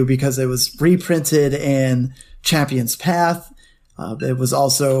up to you because it was reprinted in Champion's Path. It was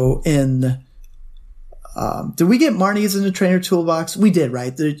also in... did we get Marnies in the Trainer Toolbox? We did,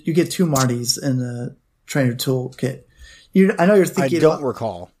 right? You get 2 Marnies in the Trainer Toolkit. I know you're thinking... I don't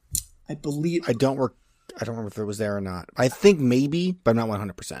recall. I believe... I don't remember if it was there or not. I think maybe, but I'm not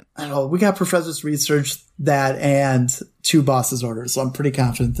 100%. I don't know. We got Professor's Research, that, and 2 Boss's Orders, so I'm pretty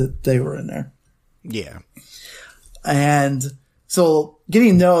confident that they were in there. Yeah. And so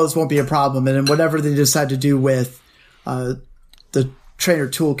getting those won't be a problem. And then whatever they decide to do with the Trainer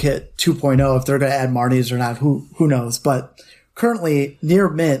Toolkit 2.0, if they're going to add Marnies or not, who knows. But currently, near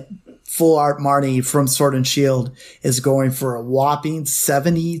mint, full art Marnie from Sword and Shield is going for a whopping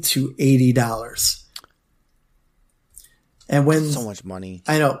 $70 to $80. And when so much money.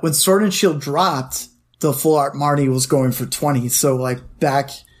 I know when Sword and Shield dropped, the full art Marnie was going for $20. So like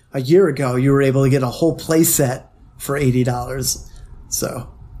back a year ago, you were able to get a whole play set for $80.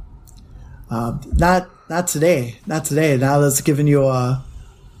 So, not today. Not today. Now that's giving you one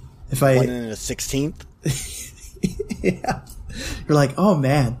in the 16th. Yeah. You're like, oh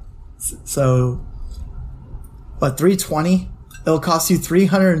man. So, what, $320? It'll cost you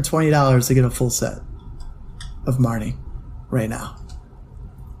 $320 to get a full set of Marnie right now.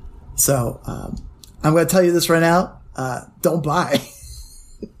 So, I'm going to tell you this right now. Don't buy.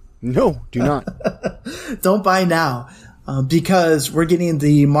 No, do not. Don't buy now. Because we're getting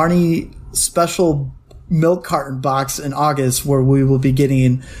the Marnie special milk carton box in August, where we will be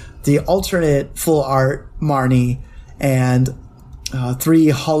getting the alternate full art Marnie and 3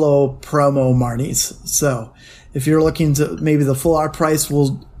 holo promo Marnies. So if you're looking to, maybe the full art price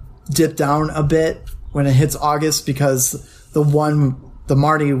will dip down a bit when it hits August, because the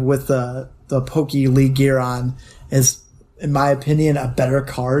Marnie with the Poke League gear on is, in my opinion, a better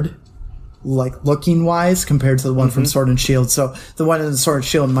card, like looking wise, compared to the one from Sword and Shield. So the one in the Sword and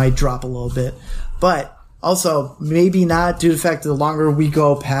Shield might drop a little bit, but also maybe not, due to the fact that the longer we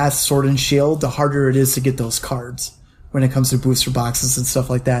go past Sword and Shield, the harder it is to get those cards when it comes to booster boxes and stuff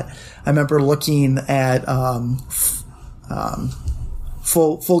like that. I remember looking at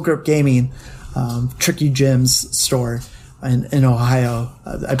Full Grip Gaming, Tricky Jim's store in Ohio.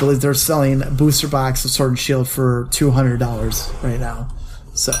 I believe they're selling a booster box of Sword and Shield for $200 right now.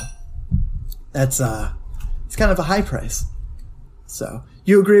 So that's it's kind of a high price. So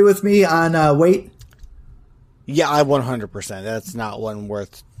you agree with me on weight? Yeah, I 100%. That's not one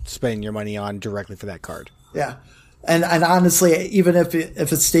worth spending your money on directly for that card. Yeah. And honestly, even if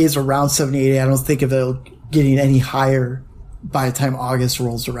it stays around 70, 80, I don't think of it getting any higher by the time August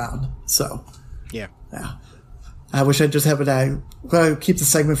rolls around. So, yeah. I wish I just have it. I'm going to keep the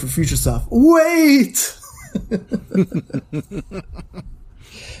segment for future stuff. Wait!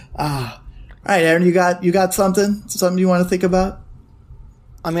 All right, Aaron, you got something? Something you want to think about?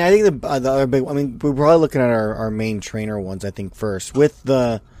 I mean, I think the other big. I mean, we're probably looking at our main trainer ones. I think first with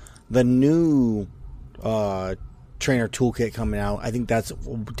the new trainer toolkit coming out. I think that's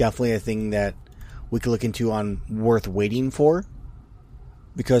definitely a thing that we could look into on worth waiting for,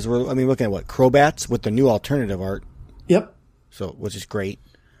 because we're looking at Crobats with the new alternative art. Yep. So, which is great.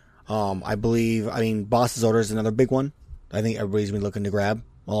 I believe. I mean, Boss's Order is another big one. I think everybody's been looking to grab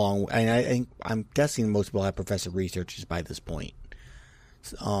along. And I'm guessing most people have Professor Researches by this point.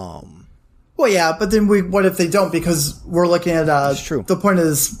 Well, yeah, but then what if they don't? Because we're looking at That's true. The point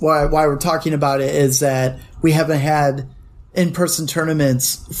is why we're talking about it is that we haven't had in-person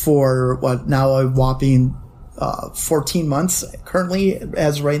tournaments for now a whopping 14 months currently,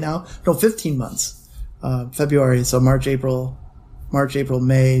 as right now. No, 15 months. February, so March, April,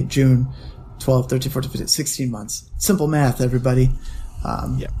 May, June, 12, 13, 14, 15, 16 months. Simple math, everybody.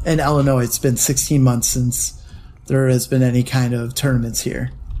 In Illinois, it's been 16 months since there has been any kind of tournaments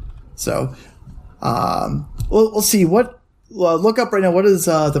here. So, we'll see. Look up right now. What is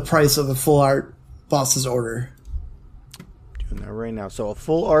the price of a full art Boss's Order? Doing that right now. So a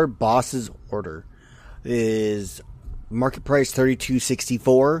full art Boss's Order is market price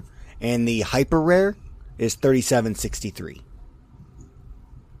 $32.64, and the hyper rare is $37.63.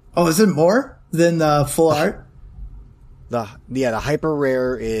 Oh, is it more than full art? The hyper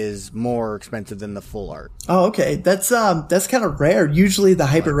rare is more expensive than the full art. Oh, okay. That's kind of rare. Usually the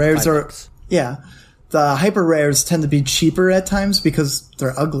hyper rares are $5. the hyper rares tend to be cheaper at times because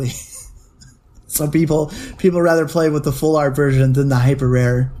they're ugly. So people rather play with the full art version than the hyper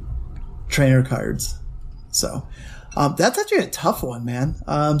rare trainer cards. So that's actually a tough one, man.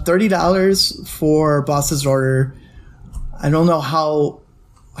 $30 for Boss's Order. I don't know how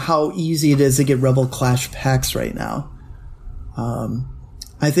easy it is to get Rebel Clash packs right now.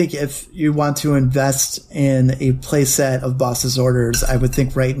 I think if you want to invest in a playset of Boss's Orders, I would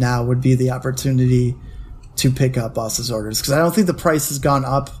think right now would be the opportunity to pick up Boss's Orders, because I don't think the price has gone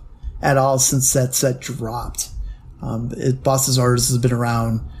up at all since that set dropped. Boss's Orders has been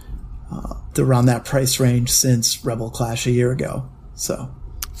around that price range since Rebel Clash a year ago. So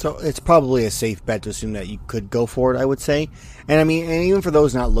it's probably a safe bet to assume that you could go for it, I would say. And I mean, and even for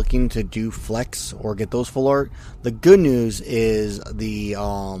those not looking to do flex or get those full art, the good news is the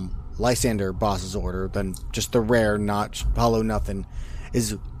Lysander Boss's Order, then just the rare, not hollow nothing,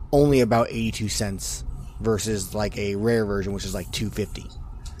 is only about 82 cents versus like a rare version, which is like $2.50.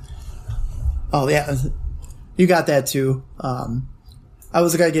 Oh yeah, you got that too. I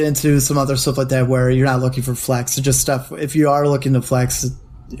was gonna get into some other stuff like that where you're not looking for flex, so just stuff. If you are looking to flex,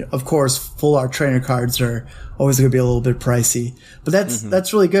 of course, full art trainer cards are always going to be a little bit pricey, but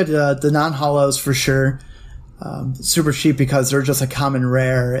that's really good. The non-hollows for sure, super cheap because they're just a common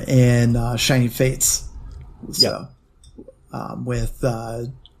rare in Shiny Fates. So, with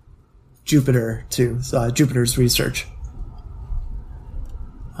Jupiter too, so Jupiter's Research.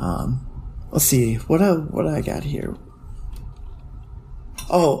 Let's see what I got here.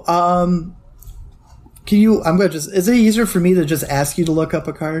 Is it easier for me to just ask you to look up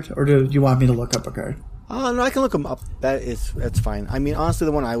a card, or do you want me to look up a card? No, I can look them up. That's fine. I mean, honestly,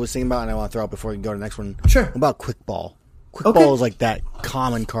 the one I was thinking about, and I want to throw out before we go to the next one. Sure. About Quick Ball. Quick Ball is like that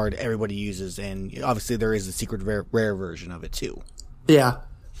common card everybody uses, and obviously there is the secret rare version of it too. Yeah.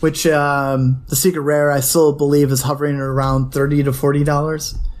 Which, the secret rare I still believe is hovering around $30 to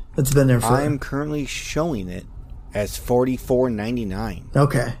 $40. It's been there for... I'm currently showing it as $44.99.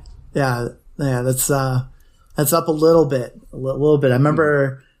 Okay. Yeah, that's up a little bit. A little bit. I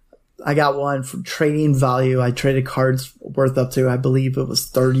remember I got one from Trading Value. I traded cards worth up to, I believe it was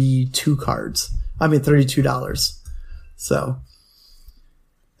 $32. So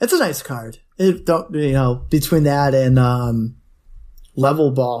it's a nice card. Between that and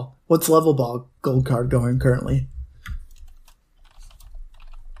Level Ball. What's Level Ball gold card going currently?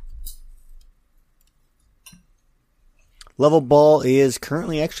 Level Ball is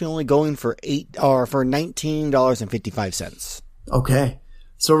currently actually only going for $19.55. Okay.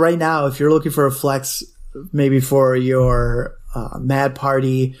 So right now, if you're looking for a flex, maybe for your Mad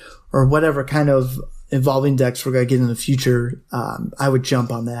Party or whatever kind of evolving decks we're going to get in the future, I would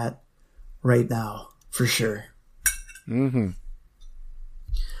jump on that right now for sure. Mm-hmm.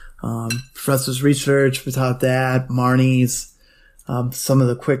 Professor's Research, without that, Marnie's, some of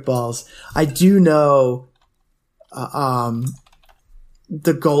the quick balls. I do know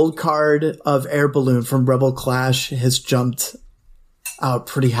the gold card of Air Balloon from Rebel Clash has jumped out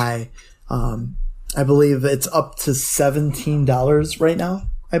pretty high. I believe it's up to $17 right now,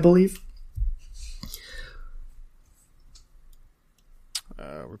 I believe.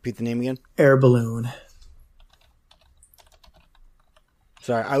 Repeat the name again. Air Balloon.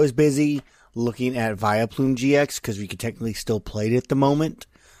 Sorry, I was busy looking at Vileplume GX because we could technically still play it at the moment.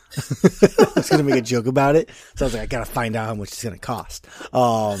 I was going to make a joke about it. So I was like, I got to find out how much it's going to cost.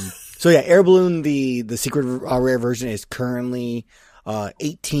 So yeah, Air Balloon, the secret rare version is currently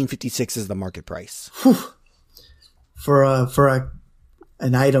 $18.56 is the market price. Whew. For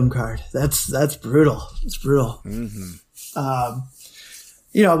an item card. That's brutal. It's brutal. Mm-hmm.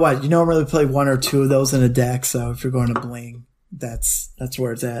 You know what? You normally play one or two of those in a deck, so if you're going to bling, that's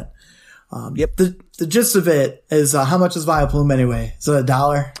where it's at. Yep. The gist of it is, how much is Vileplume anyway? Is it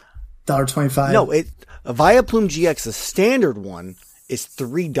 $1? $1.25? No, a Vileplume GX, the standard one, is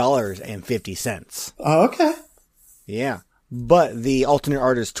 $3.50. Oh, okay. Yeah. But the alternate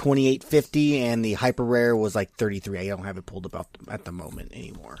art is $28.50 and the hyper rare was like $33. I don't have it pulled up at the moment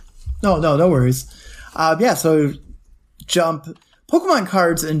anymore. No worries. Yeah, so jump Pokemon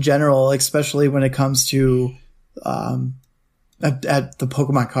cards in general, especially when it comes to at the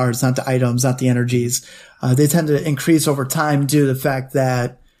Pokemon cards, not the items, not the energies. They tend to increase over time due to the fact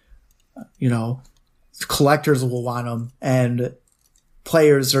that, collectors will want them and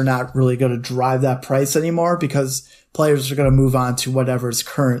players are not really going to drive that price anymore because players are going to move on to whatever is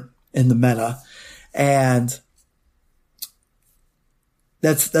current in the meta. And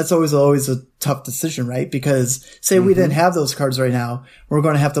that's always a tough decision, right? Because say we didn't have those cards right now, we're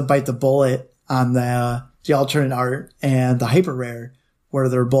going to have to bite the bullet on the alternate art and the hyper rare, where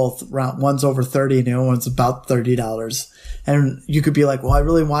they're both around, one's over 30 and the other one's about $30. And you could be like, well, I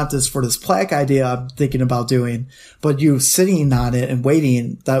really want this for this plaque idea I'm thinking about doing, but you sitting on it and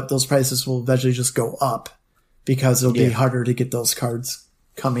waiting, that those prices will eventually just go up because it'll be harder to get those cards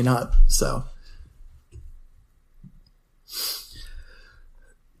coming up. So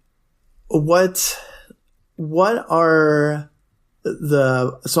what are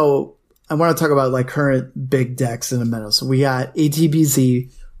so I want to talk about like current big decks in the meta. So we got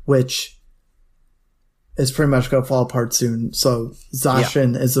ATBZ, which is pretty much going to fall apart soon. So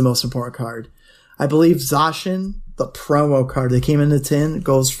Zacian is the most important card. I believe Zacian, the promo card that came in the tin,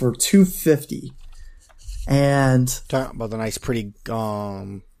 goes for $250. And talking about the nice, pretty,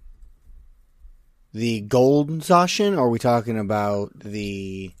 the gold Zacian, or are we talking about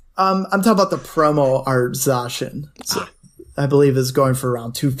the? I'm talking about the promo art Zacian. So I believe is going for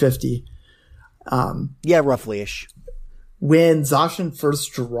around $250. Yeah, roughly-ish. When Zacian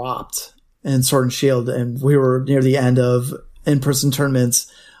first dropped in Sword and Shield, and we were near the end of in-person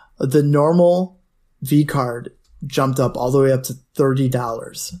tournaments, the normal V card jumped up all the way up to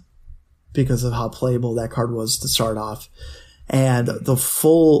 $30 because of how playable that card was to start off. And the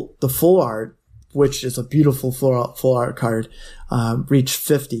full art, which is a beautiful full art card, reached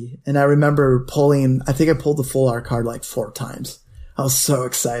 $50. And I remember I think I pulled the full art card like 4 times. I was so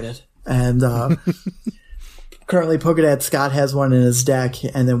excited. And currently Pokédex Scott has one in his deck,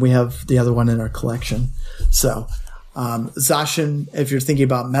 and then we have the other one in our collection. So Zacian, if you're thinking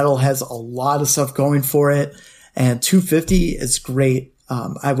about metal, has a lot of stuff going for it, and $250 is great.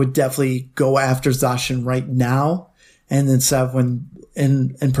 I would definitely go after Zacian right now, and then set when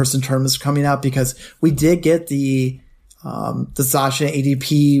in-person tournaments are coming out, because we did get the Zacian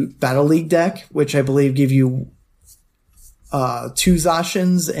ADP Battle League deck, which I believe give you 2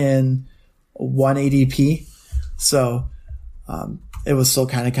 Zacians and 1 ADP. So, it was still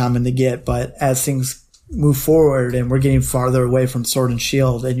kind of common to get, but as things move forward and we're getting farther away from Sword and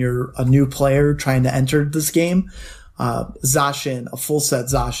Shield and you're a new player trying to enter this game, Zacian, a full set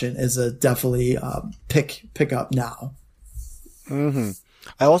Zacian is a definitely, pick up now. Mm-hmm.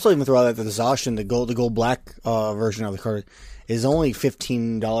 I also even throw out that the Zacian, the gold black, version of the card is only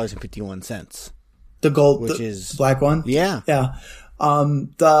 $15.51. The gold, which is black one. Yeah. Yeah.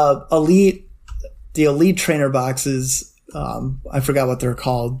 The elite trainer boxes, I forgot what they're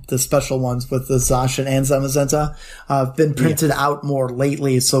called. The special ones with the Zacian and Zamazenta, have been printed out more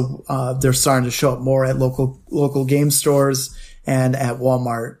lately. So, they're starting to show up more at local game stores and at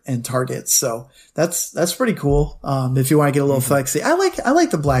Walmart and Target. So that's pretty cool. If you want to get a little flexy, I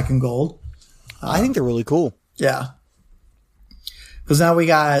like the black and gold. I think they're really cool. Yeah. Cause now we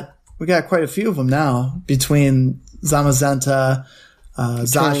got quite a few of them now between Zamazenta,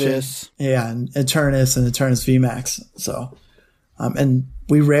 Zacian, and Eternus and Eternus VMAX. So, and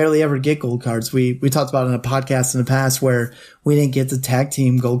we rarely ever get gold cards. We talked about it in a podcast in the past where we didn't get the tag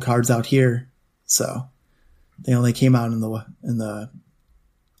team gold cards out here. So they only came out in the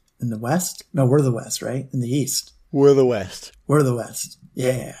West. No, we're the West, right? In the East. We're the West. We're the West.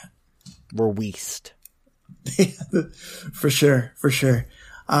 Yeah. We're West. For sure.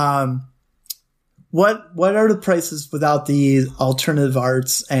 What are the prices without the alternative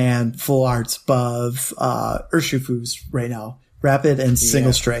arts and full arts of Urshifus right now? Rapid and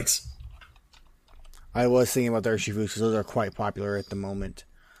single strikes. I was thinking about the Urshifus because those are quite popular at the moment.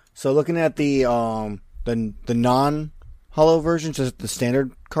 So looking at the non-hollow version, just the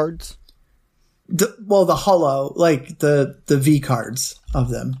standard cards. The hollow, like the V cards of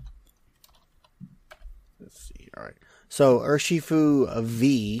them. Let's see. All right. So Urshifu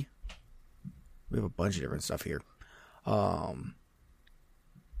V. We have a bunch of different stuff here. So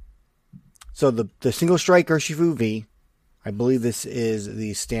the single strike Urshifu V, I believe this is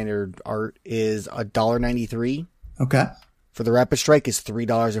the standard art, is $1.93. Okay. For the rapid strike is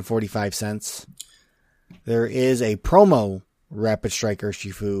 $3.45. There is a promo rapid strike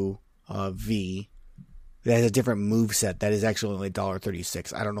Urshifu V that has a different move set that is actually only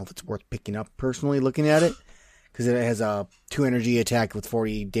 $1.36. I don't know if it's worth picking up personally looking at it, because it has a 2 energy attack with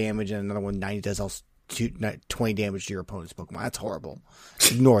 40 damage and another one 90 does also 20 damage to your opponent's Pokemon. That's horrible.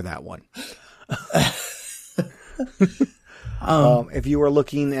 Ignore that one. If you were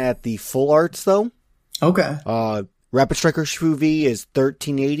looking at the full arts though, okay. Rapid Striker Urshifu V is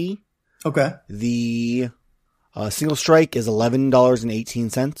 $13.80. Okay. The single strike is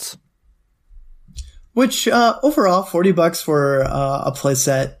 $11.18. Which overall, $40 for a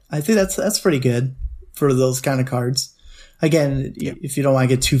playset. I think that's pretty good for those kind of cards. again, if you don't want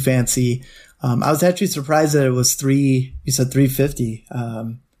to get too fancy, I was actually surprised that it was you said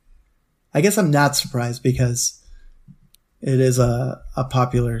 $350. I guess I'm not surprised because it is a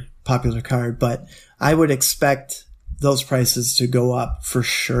popular card, but I would expect those prices to go up for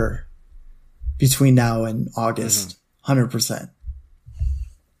sure between now and August. 100%.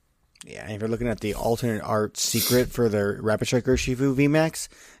 Yeah, and if you're looking at the alternate art secret for the Rapid Strike Urshifu VMAX,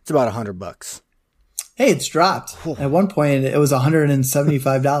 it's about $100. Hey, it's dropped. At one point, it was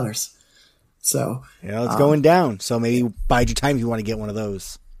 $175. So it's going down. So maybe bide your time if you want to get one of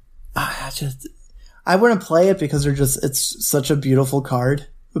those. I wouldn't play it because it's such a beautiful card,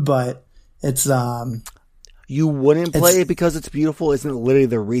 but it's you wouldn't play it because it's beautiful. Isn't it literally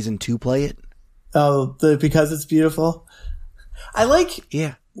the reason to play it? Oh, because it's beautiful. I like.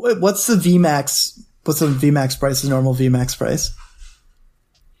 Yeah. What's the VMAX? What's the VMAX price? The normal VMAX price?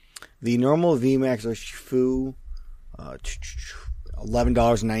 The normal VMAX Urshifu,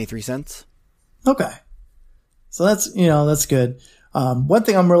 $11.93. Okay, so that's good. One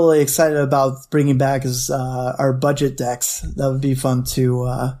thing I'm really excited about bringing back is our budget decks. That would be fun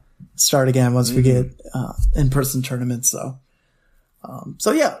to start again once we get in-person tournaments. So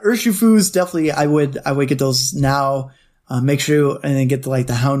yeah, Urshifu's definitely. I would get those now. Make sure and then get the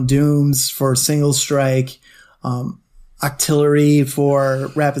Houndooms for single strike, Octillery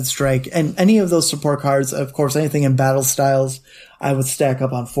for rapid strike, and any of those support cards. Of course, anything in battle styles, I would stack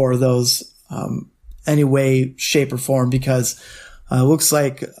up on 4 of those, any way, shape, or form, because it looks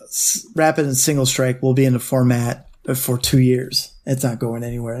like rapid and single strike will be in the format for 2 years. It's not going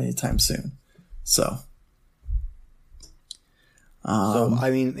anywhere anytime soon. So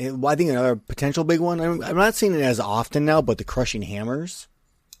I think another potential big one, I'm not seeing it as often now, but the Crushing Hammers.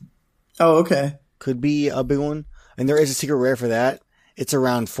 Oh, okay. Could be a big one. And there is a secret rare for that. It's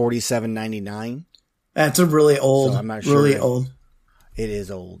around $47.99. That's a really old, so I'm not sure really old. It is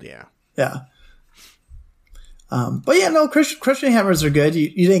old, yeah. Yeah. But yeah, no, Crushing Hammers are good.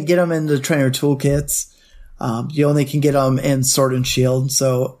 You didn't get them in the trainer toolkits. You only can get them in Sword and Shield.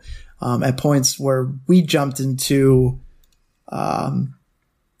 So, at points where we jumped into, when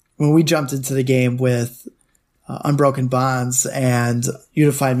we jumped into the game with Unbroken Bonds and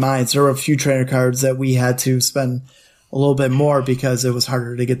Unified Minds, there were a few trainer cards that we had to spend a little bit more because it was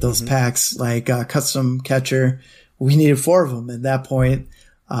harder to get those packs, like Custom Catcher. We needed 4 of them. At that point,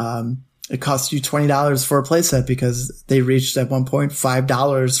 it cost you $20 for a playset because they reached at one point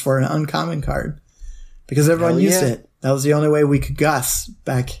 $5 for an uncommon card because everyone used it. That was the only way we could Gus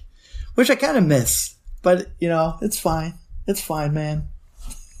back, which I kind of miss, but it's fine. It's fine, man.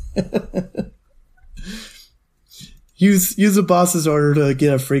 Use a boss's order to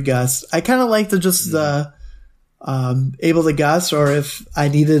get a free Gus. I kind of like to just able to Gus, or if I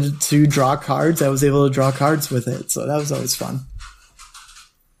needed to draw cards, I was able to draw cards with it. So that was always fun.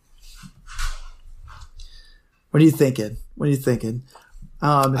 What are you thinking?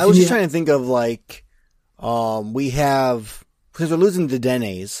 I was just trying to think of we have, because we're losing the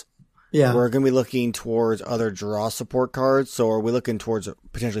Denes. Yeah. We're going to be looking towards other draw support cards. So are we looking towards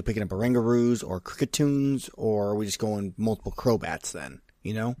potentially picking up Barangaroos or Cricketoons, or are we just going multiple Crobats then?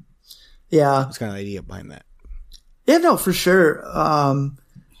 Yeah. That's kind of the idea behind that. Yeah, no, for sure.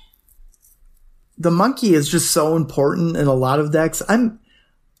 The monkey is just so important in a lot of decks.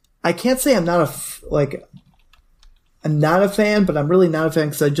 I can't say I'm not I'm not a fan, but I'm really not a fan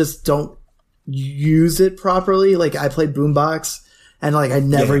because I just don't use it properly. I played Boombox and I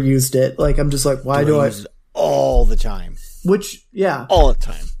never used it. I'm just why do I use it all the time? Which, yeah. All the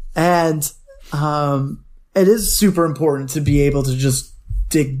time. And it is super important to be able to just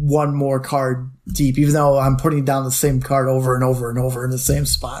dig one more card deep, even though I'm putting down the same card over and over and over in the same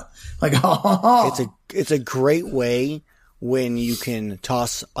spot. It's a great way when you can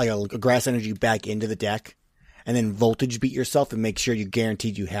toss a grass energy back into the deck and then voltage beat yourself and make sure you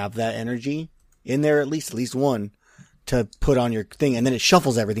guaranteed you have that energy in there, at least one to put on your thing, and then it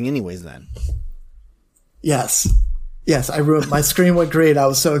shuffles everything anyways then. Yes, I ruined my screen went great. I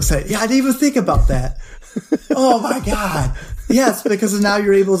was so excited. Yeah, I didn't even think about that. Oh my God. Yes, because now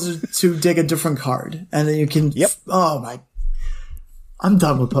you're able to dig a different card and then you can, oh my, I'm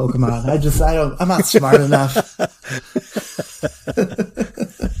done with Pokemon. I'm not smart enough.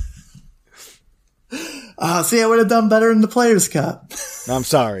 See, I would have done better in the Players' Cup. I'm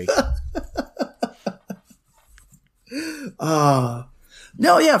sorry. No,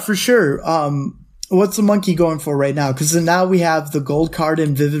 yeah, for sure. What's the monkey going for right now? Because now we have the gold card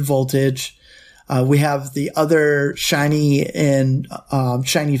in Vivid Voltage. We have the other shiny in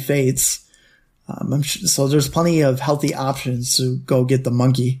Shiny Fates. So there's plenty of healthy options to go get the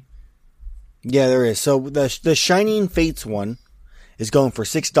monkey. Yeah, there is. So the Shining Fates one is going for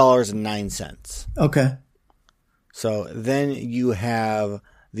 $6.09. Okay. So then you have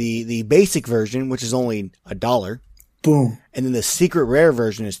the basic version, which is only $1. Boom. And then the secret rare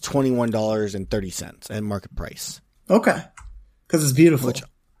version is $21.30 at market price. Okay. Because it's beautiful.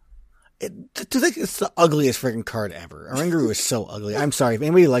 It's the ugliest freaking card ever. Oranguru is so ugly. I'm sorry. If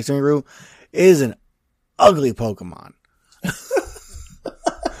anybody likes Oranguru, it is an ugly Pokemon.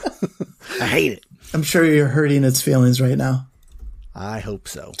 I hate it. I'm sure you're hurting its feelings right now. I hope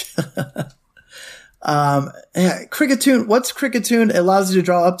so. Kricketune. What's Kricketune? It allows you to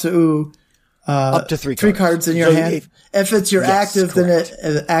draw up to three cards in your hand. If it's your active, correct.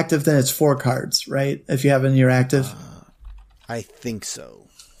 then it's 4 cards, right? If you have it in your active. I think so.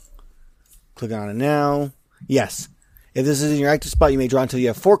 Click on it now. Yes. If this is in your active spot, you may draw until you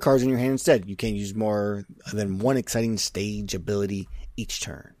have 4 cards in your hand instead. You can't use more than 1 exciting stage ability each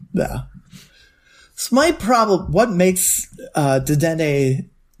turn. Yeah. So my problem, what makes Dedenne,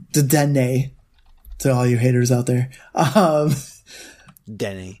 to all you haters out there,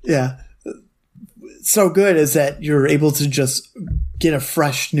 Denny. yeah, so good is that you're able to just get a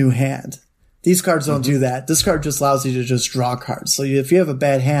fresh new hand. These cards don't do that. This card just allows you to just draw cards. So if you have a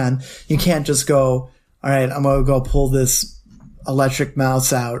bad hand, you can't just go, all right, I'm going to go pull this electric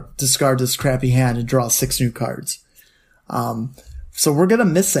mouse out, discard this crappy hand, and draw 6 new cards. So we're going to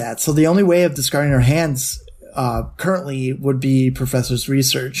miss that. So the only way of discarding our hands currently would be Professor's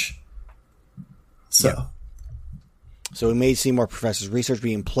Research. So we may see more Professor's Research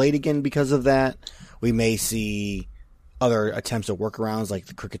being played again because of that. We may see other attempts at workarounds like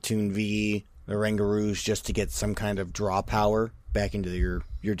the Kricketune V, the Rangaroos, just to get some kind of draw power back into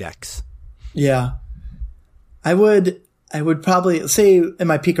your decks. Yeah. I would probably say in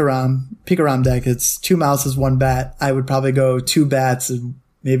my Pikarom deck, it's 2 mouses, 1 bat. I would probably go 2 bats and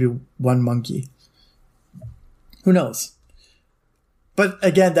maybe 1 monkey. Who knows? But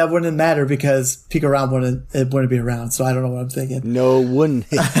again, that wouldn't matter because Pikarom wouldn't be around. So I don't know what I'm thinking. No, wouldn't.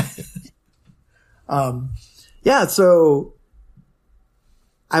 Yeah. So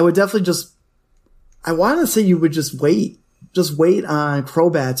I would definitely I want to say you would just wait on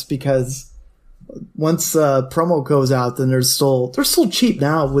Crobats because once promo goes out, then they're still cheap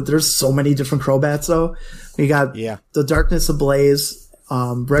now. There's so many different Crobats though. We got the Darkness Ablaze,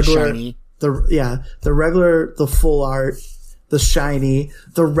 regular, Shiny. the regular, the full art, the shiny,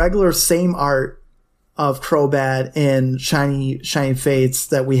 the regular same art of Crobat and shiny Fates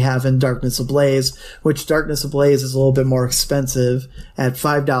that we have in Darkness Ablaze, which Darkness Ablaze is a little bit more expensive at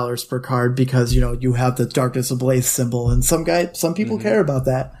 $5 per card because, you have the Darkness Ablaze symbol and some people care about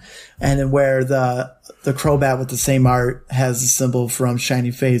that. And then where the Crobat with the same art has a symbol from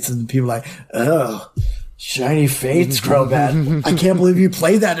Shiny Fates and people are like, oh, Shiny Fates Crobat. I can't believe you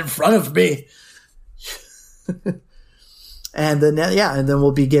played that in front of me. And then, and then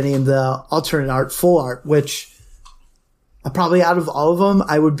we'll be getting the alternate art, full art, which probably out of all of them,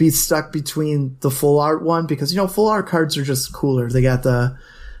 I would be stuck between the full art one because, full art cards are just cooler. They got the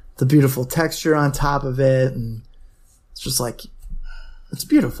beautiful texture on top of it. And it's just like, it's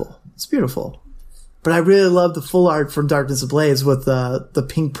beautiful. It's beautiful. But I really love the full art from Darkness Ablaze with the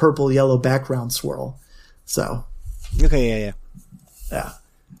pink, purple, yellow background swirl. So. Okay. Yeah.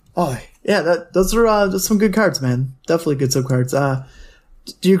 Oh, yeah, those are just some good cards, man. Definitely good sub cards.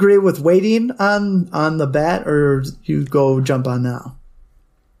 Do you agree with waiting on the bat, or do you go jump on now?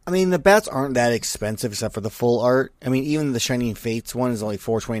 I mean, the bats aren't that expensive except for the full art. I mean, even the Shining Fates one is only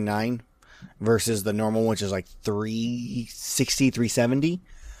 $4.29 versus the normal, which is like $3.60,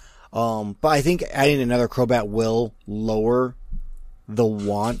 $3.70. But I think adding another Crobat will lower the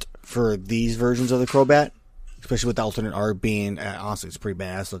want for these versions of the Crobat. Especially with the alternate art being, honestly, it's pretty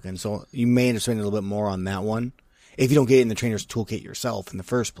badass looking. So you may end up spending a little bit more on that one. If you don't get it in the trainer's toolkit yourself in the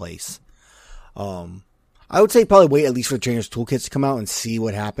first place. I would say probably wait at least for the trainer's toolkits to come out and see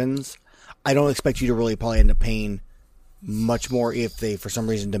what happens. I don't expect you to really probably end up paying much more if for some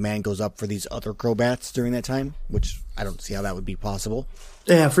reason, demand goes up for these other Crobats during that time. Which I don't see how that would be possible.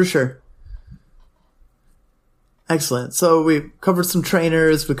 Yeah, for sure. Excellent. So we covered some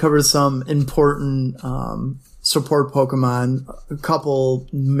trainers. We covered some important support Pokemon, a couple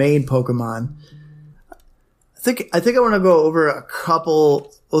main Pokemon. I think I want to go over a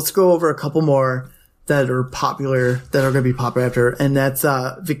couple. Let's go over a couple more that are popular, that are going to be popular after, and that's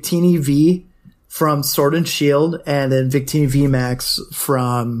Victini V from Sword and Shield, and then Victini V Max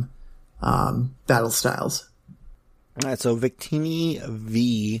from Battle Styles. All right, so Victini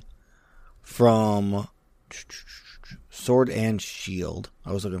V from Sword and Shield.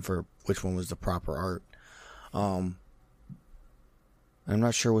 I was looking for which one was the proper art. I'm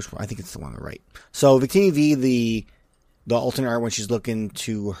not sure which one. I think it's the one on the right. So Victini V, the alternate art when she's looking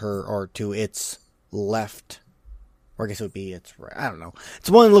to her or to its left, or I guess it would be its right. I don't know. It's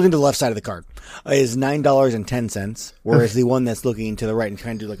the one looking to the left side of the card. Is $9.10, whereas the one that's looking to the right and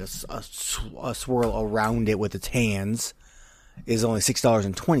kind of do like a swirl around it with its hands is only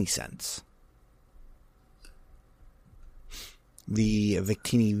 $6.20. The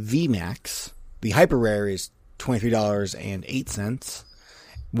Victini V Max, the hyper rare, is $23.08.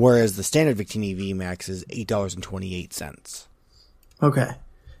 Whereas the standard Victini V Max is $8.28. Okay.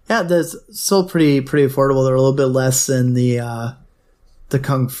 Yeah, that's still pretty affordable. They're a little bit less than the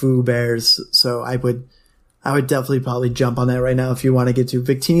Kung Fu Bears. So I would definitely probably jump on that right now if you want to get to.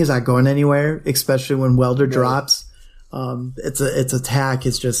 Victini's not going anywhere, especially when Welder drops. Its attack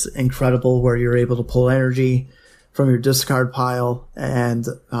is just incredible where you're able to pull energy from your discard pile and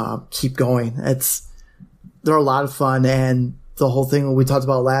keep going. They're a lot of fun, and the whole thing we talked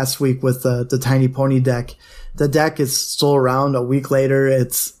about last week with the Tiny Pony deck. The deck is still around a week later.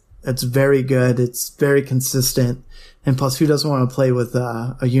 It's very good. It's very consistent. And plus, who doesn't want to play with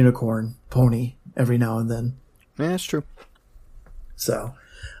a unicorn pony every now and then? Yeah, that's true. So,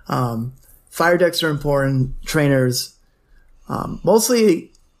 fire decks are important. Trainers.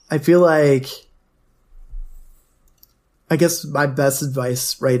 Mostly, I feel like, I guess my best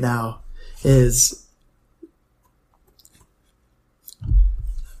advice right now is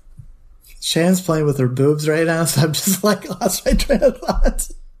Shannon's playing with her boobs right now, so I'm just like, lost my train of thought.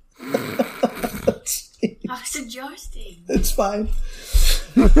 I was adjusting. It's fine.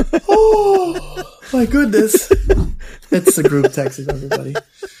 Oh, my goodness. It's the group texting everybody.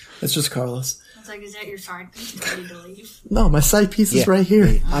 It's just Carlos. I was like, is that your side piece ready to leave? No, my side piece is right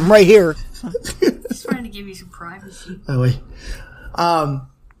here. I'm right here. Just trying to give you some privacy. Oh, wait.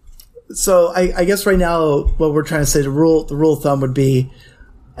 So I guess right now what we're trying to say, the rule of thumb would be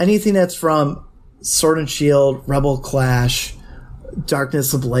anything that's from Sword and Shield, Rebel Clash,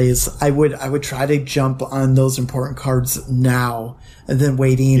 Darkness Ablaze, I would try to jump on those important cards now and then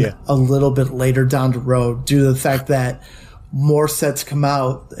waiting a little bit later down the road due to the fact that more sets come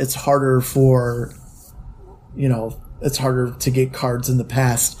out. It's harder to get cards in the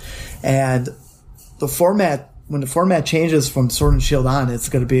past. And the format, when the format changes from Sword and Shield on,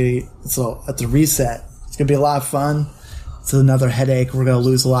 it's a reset. It's going to be a lot of fun. It's another headache. We're going to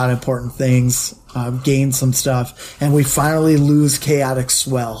lose a lot of important things, gain some stuff, and we finally lose Chaotic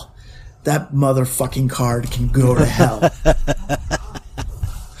Swell. That motherfucking card can go to hell.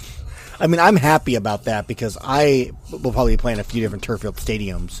 I mean, I'm happy about that because I will probably be playing a few different turf field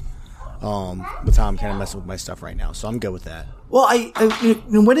stadiums with how I'm kind of messing with my stuff right now, so I'm good with that. Well, I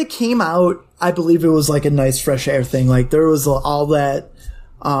when it came out, I believe it was like a nice fresh air thing. Like there was all that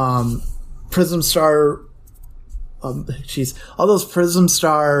Prism Star. All those Prism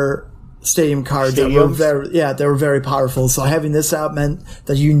Star Stadium cards that were very powerful. So having this out meant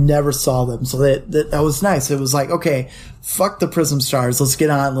that you never saw them. So that was nice. It was like, okay, fuck the Prism Stars. Let's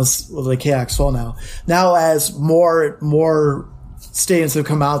get on. With the Chaotic Swell now. Now, as more stadiums have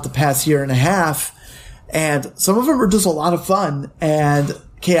come out the past year and a half, and some of them are just a lot of fun, and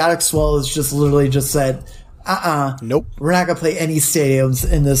Chaotic Swell has just literally just said, nope, we're not gonna play any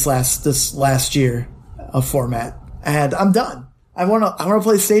stadiums in this last year of format. And I'm done. I want to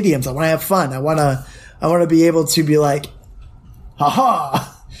play stadiums. I want to have fun. I want to be able to be like,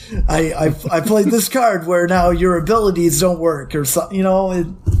 haha, I played this card where now your abilities don't work or something,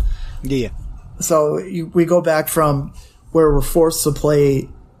 Yeah. So we go back from where we're forced to play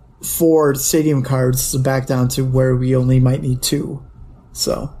 4 stadium cards to back down to where we only might need 2.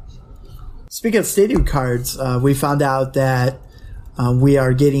 So speaking of stadium cards, we found out that we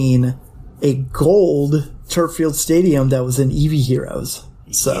are getting a gold turf field stadium that was in Eevee Heroes.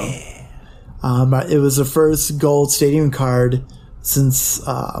 So it was the first gold stadium card since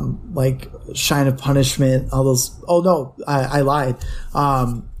like Shine of Punishment, all those. Oh no, I lied.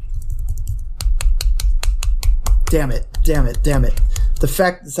 Damn it. Is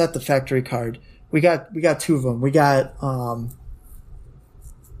that the factory card? We got 2 of them. We got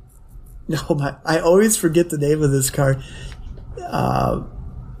I always forget the name of this card.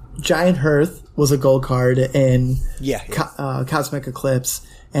 Giant Hearth was a gold card in Cosmic Eclipse,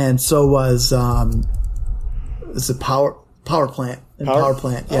 and so was Power Plant and Power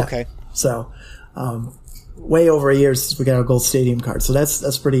Plant. Yeah. Okay. So way over a year since we got our gold stadium card. So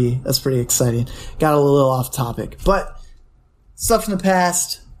that's pretty exciting. Got a little off topic, but stuff in the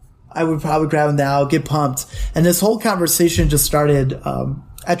past, I would probably grab them now, get pumped. And this whole conversation just started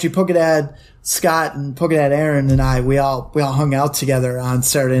actually Pokedad Scott and Pokedad Aaron and I, we all hung out together on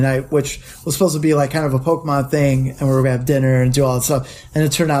Saturday night, which was supposed to be like kind of a Pokemon thing, and we were gonna have dinner and do all that stuff, and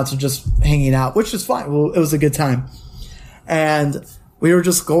it turned out to just hanging out, which is fine. Well, it was a good time, and we were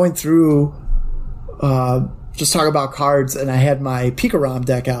just going through, just talking about cards, and I had my Pikarom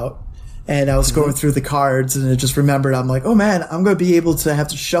deck out, and I was going through the cards, and I just remembered, I'm like, oh man, I'm going to be able to have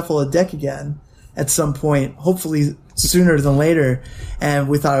to shuffle a deck again at some point, hopefully sooner than later. And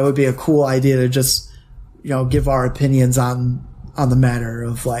we thought it would be a cool idea to just, give our opinions on the matter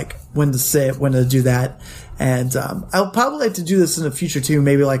of like when to sit, when to do that. And I'll probably like to do this in the future too,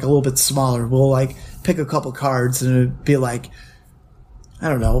 maybe like a little bit smaller. We'll like pick a couple cards and it'd be like, I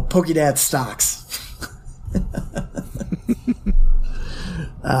don't know, Pokedad stocks.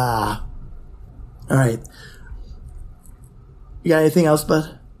 All right. You got anything else,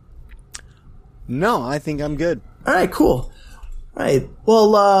 bud? No, I think I'm good. All right, cool. All right.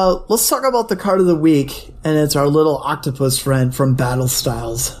 Well, let's talk about the card of the week, and it's our little octopus friend from Battle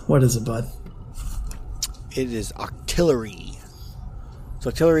Styles. What is it, bud? It is Octillery.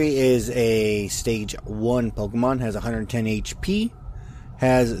 So Octillery is a stage 1 Pokemon, has 110 HP,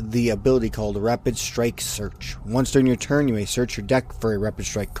 has the ability called Rapid Strike Search. Once during your turn, you may search your deck for a Rapid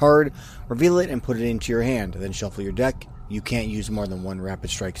Strike card, reveal it, and put it into your hand. Then shuffle your deck. You can't use more than one Rapid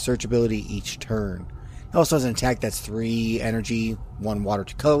Strike Search ability each turn. It also has an attack that's 3 energy, 1 water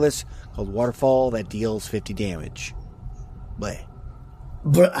to colorless, called Waterfall, that deals 50 damage. Bleh.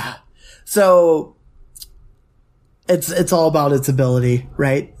 So it's all about its ability,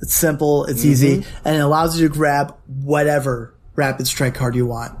 right? It's simple, it's easy, and it allows you to grab whatever Rapid Strike card you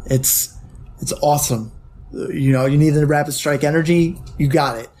want. It's awesome. You need a Rapid Strike energy, you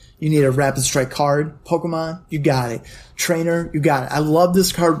got it. You need a Rapid Strike card, Pokemon, you got it. Trainer, you got it. I love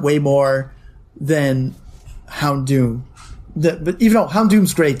this card way more than Houndoom. But even though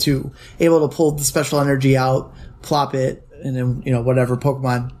Houndoom's great too, able to pull the special energy out, plop it, and then, whatever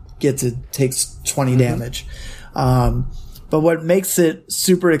Pokemon gets it takes 20 damage. But what makes it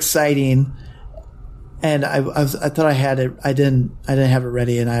super exciting, and I thought I had it, I didn't have it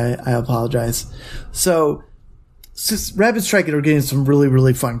ready, and I apologize. So Rapid Strike are getting some really,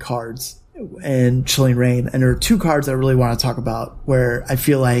 really fun cards in Chilling Reign, and there are 2 cards I really want to talk about where I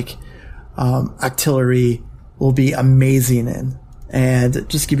feel like Octillery will be amazing in. And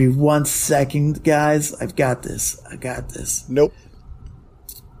just give me 1 second, guys. I've got this. Nope.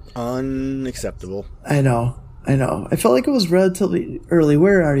 Unacceptable. I know. I felt like it was relatively early.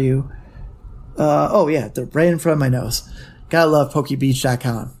 Where are you? Oh yeah, they're right in front of my nose. Gotta love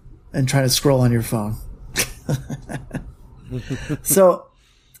PokeBeach.com and trying to scroll on your phone. So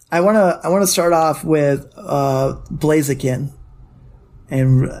I want to start off with Blaziken,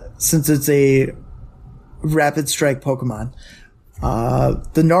 and since it's a Rapid Strike Pokemon,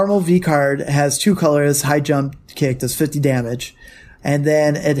 the normal V card has 2 colors, high jump kick does 50 damage, and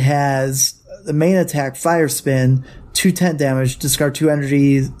then it has the main attack Fire Spin, 210 damage, discard 2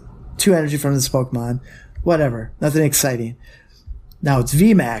 energy from this Pokemon, whatever, nothing exciting. Now it's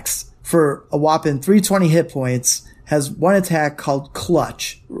VMAX for a whopping 320 hit points, has 1 attack called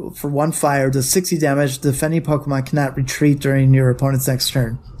Clutch. For 1 fire, does 60 damage. Defending Pokemon cannot retreat during your opponent's next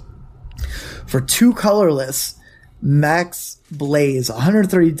turn. For 2 colorless, Max Blaze,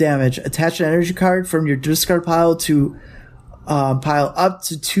 130 damage. Attach an energy card from your discard pile to pile up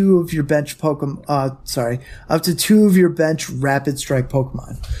to 2 of your bench Pokemon. Up to 2 of your bench Rapid Strike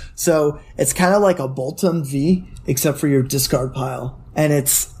Pokemon. So it's kind of like a Boltund V, except for your discard pile, and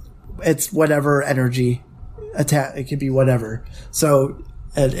it's whatever energy attack. It could be whatever. So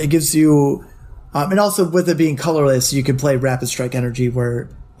it gives you, and also with it being colorless, you can play Rapid Strike energy where,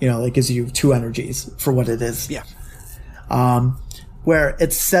 it gives you 2 energies for what it is. Yeah. Where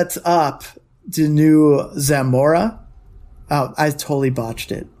it sets up the new Zamora. Oh, I totally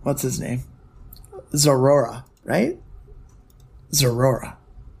botched it. What's his name? Zorora, right? Zorora.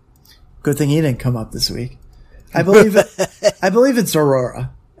 Good thing he didn't come up this week. I believe it's Zorora.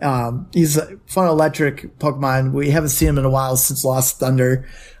 He's a fun electric Pokemon. We haven't seen him in a while since Lost Thunder.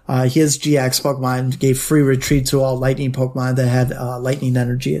 His GX Pokemon gave free retreat to all lightning Pokemon that had lightning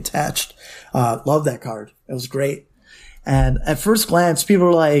energy attached. Love that card. It was great. And at first glance, people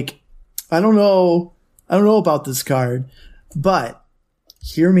were like, I don't know about this card, but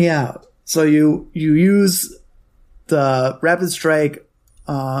hear me out. So you use the Rapid Strike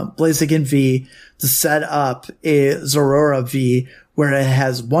Blaziken V to set up a Zorora V where it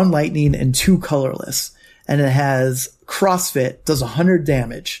has 1 lightning and 2 colorless, and it has CrossFit, does 100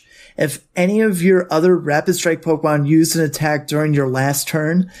 damage. If any of your other Rapid Strike Pokemon use an attack during your last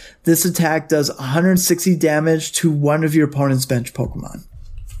turn, this attack does 160 damage to one of your opponent's bench Pokemon.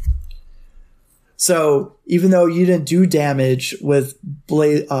 So even though you didn't do damage with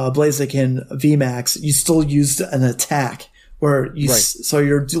Blaziken VMAX, you still used an attack where you, so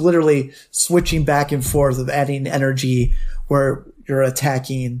you're literally switching back and forth of adding energy where you're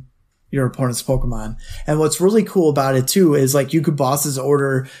attacking your opponent's Pokemon. And what's really cool about it too is like you could boss his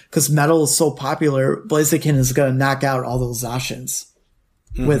order because Metal is so popular. Blaziken is going to knock out all those Zacians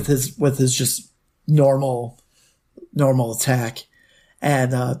with his just normal attack.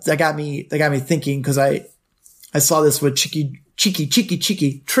 And, that got me thinking because I saw this with Tricky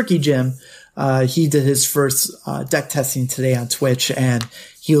Jim. He did his first, deck testing today on Twitch and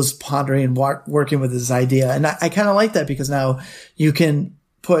he was pondering working with his idea. And I kind of like that because now you can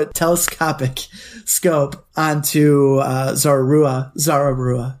put telescopic scope onto, Zorora.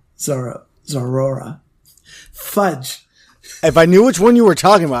 Fudge. If I knew which one you were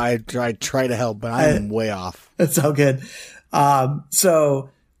talking about, I'd try to help, but I'm way off. That's all good. So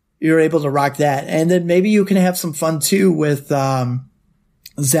you're able to rock that. And then maybe you can have some fun too with,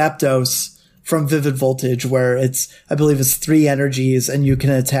 Zapdos from Vivid Voltage where I believe it's 3 energies and you can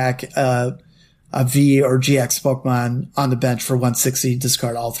attack, a V or GX Pokemon on the bench for 160,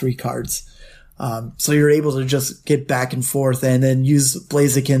 discard all 3 cards. So you're able to just get back and forth and then use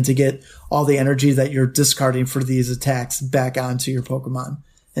Blaziken to get all the energy that you're discarding for these attacks back onto your Pokemon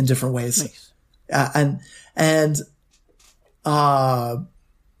in different ways. Nice.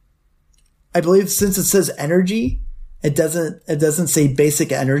 I believe since it says energy, it doesn't say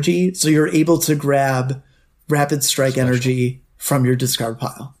basic energy. So you're able to grab Rapid Strike energy from your discard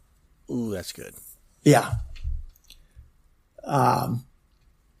pile. Ooh, that's good. Yeah.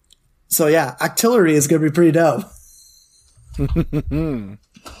 So yeah, Octillery is going to be pretty dope.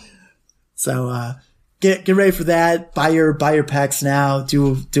 So, get ready for that. Buy your packs now.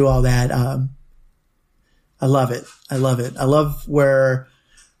 Do all that. I love it. I love where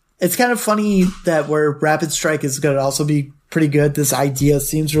it's kind of funny that where Rapid Strike is going to also be pretty good. This idea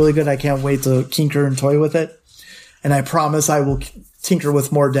seems really good. I can't wait to tinker and toy with it. And I promise I will tinker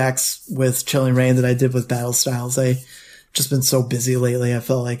with more decks with Chilling Reign than I did with Battle Styles. I just been so busy lately. I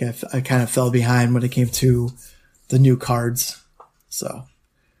felt like I kind of fell behind when it came to the new cards. So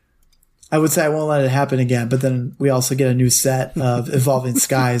I would say I won't let it happen again, but then we also get a new set of Evolving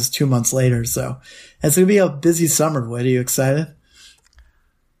Skies 2 months later. So it's going to be a busy summer. Wood, are you excited?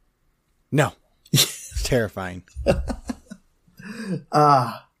 No. It's terrifying.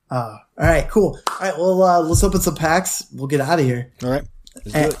 All right, cool. All right, well, let's open some packs. We'll get out of here. All right.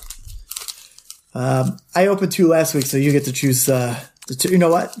 Let's do it. I opened 2 last week, so you get to choose the 2. You know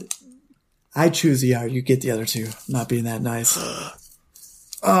what? I choose the R. You get the other 2. I'm not being that nice.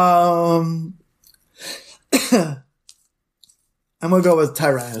 I'm gonna go with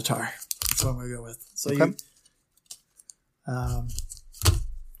Tyranitar. That's what I'm gonna go with. So okay.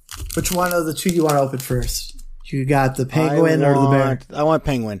 Which one of the 2 you want to open first? You got the Penguin or the Bear? I want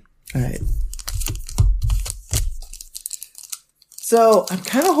Penguin. All right. So I'm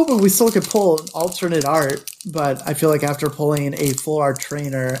kind of hoping we still could pull an alternate art, but I feel like after pulling a full art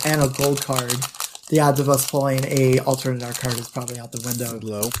trainer and a gold card, the odds of us pulling a alternate art card is probably out the window.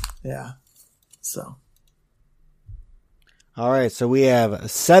 Low. Yeah. So. All right. So we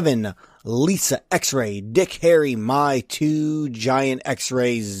have 7 Lisa X-Ray, Dick Harry, My 2 Giant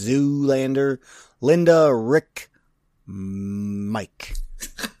X-Ray, Zoolander, Linda, Rick, Mike.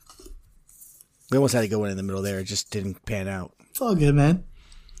 We almost had to go one in the middle there. It just didn't pan out. It's all good, man.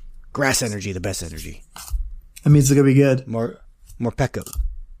 Grass energy, the best energy. That means it's going to be good. Morpeko.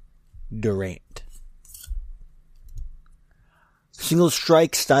 Durant. Single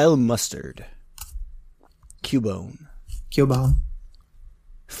Strike Style Mustard. Cubone.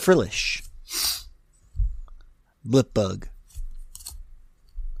 Frillish. Blipbug.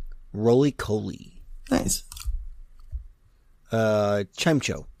 Roly-Coly. Nice.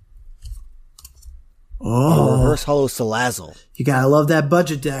 Chimcho. Oh. Reverse Hollow Salazzle. You gotta love that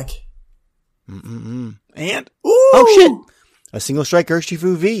budget deck. And, ooh! Oh shit! A single strike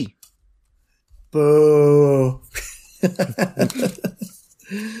Urshifu V. Boo.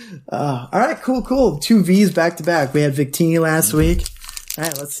 All right, cool. 2 Vs back to back. We had Victini last week. All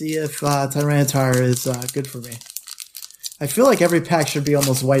right, let's see if Tyranitar is good for me. I feel like every pack should be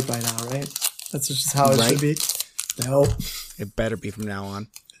almost white by now, right? That's just how it should be. Nope. It better be from now on.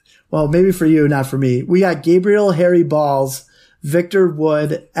 Well, maybe for you, not for me. We got Gabriel Harry Balls, Victor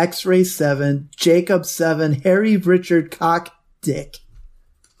Wood, X-Ray 7, Jacob 7, Harry Richard Cock Dick.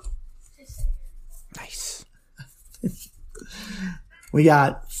 Nice. We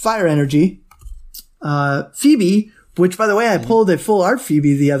got Fire Energy, Phoebe, which, by the way, I pulled a full art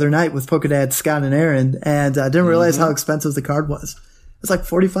Phoebe the other night with Pokedad, Scott, and Aaron, and didn't realize how expensive the card was. It's like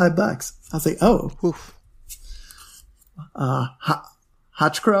 $45. I was like, oh. Oof.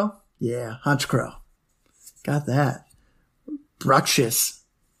 Honchkrow? Yeah, Honchkrow. Got that. Bruxious.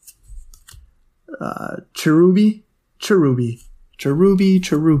 Cherubi.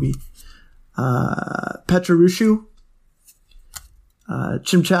 Petrarushu.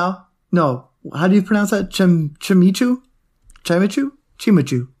 Chimchao. No, how do you pronounce that? Chimichu? Chimachu?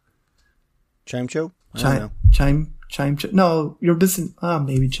 Chimcho? I don't know. No, you're missing.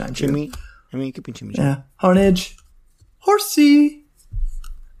 Maybe Chimchu. It could be Chimichu. Yeah. Honage. Horsey.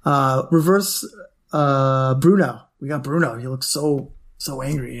 Reverse, Bruno. We got Bruno. He looks so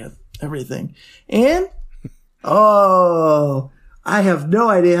angry at everything. And, I have no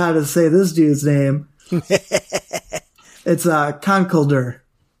idea how to say this dude's name. It's, Conkeldurr.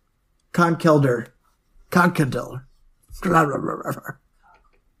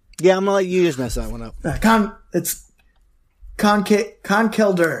 Yeah, I'm gonna let you just mess that one up. It's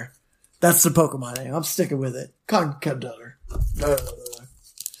Conkeldurr. That's the Pokemon name. I'm sticking with it. Conkeldurr.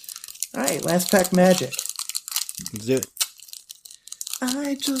 Alright, last pack magic. Let's do it.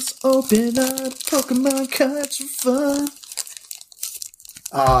 I just opened up Pokemon cards for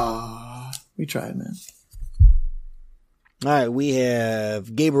fun. We tried, man. Alright, we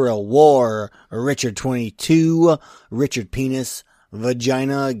have Gabriel War, Richard 22, Richard Penis,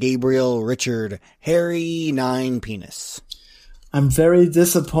 Vagina, Gabriel, Richard, Harry, 9 Penis. I'm very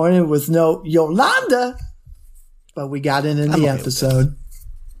disappointed with no Yolanda, but we got it in the episode.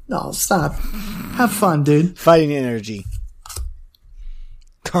 No, stop. Have fun, dude. Fighting Energy.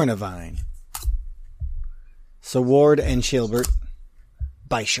 Carnivine. Saward and Shilbert.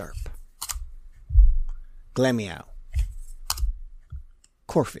 Bisharp. Glameow.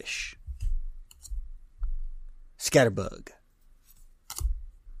 Corphish. Scatterbug.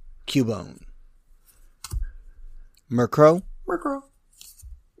 Cubone. Murkrow.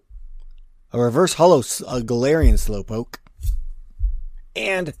 A reverse hollow Galarian Slowpoke.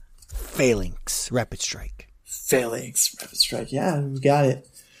 And Phalanx Rapid Strike. Yeah, we got it.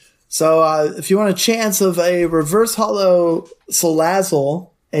 So, if you want a chance of a reverse hollow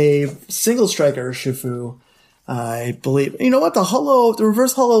Salazzle, a single striker Shifu, I believe, you know what, the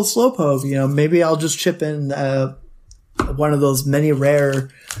reverse hollow Slowpoke, maybe I'll just chip in, one of those many rare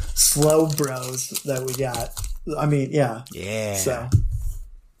slow bros that we got. I mean, yeah. Yeah. So,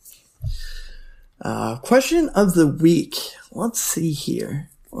 question of the week. Let's see here.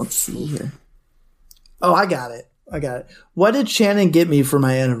 Oh, I got it. What did Shannon get me for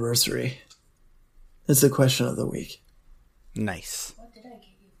my anniversary? That's the question of the week. Nice. What did I get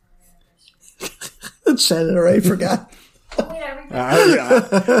you for your anniversary? Shannon already forgot. Wait,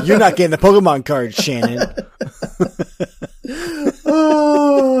 I You're not getting the Pokemon card, Shannon.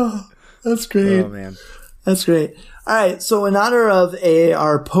 Oh, that's great. Oh, man. That's great. All right. So in honor of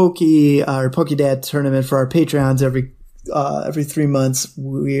our Pokedad tournament for our Patreons every 3 months,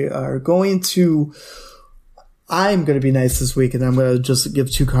 I'm going to be nice this week, and I'm going to just give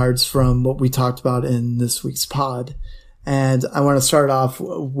 2 cards from what we talked about in this week's pod. And I want to start off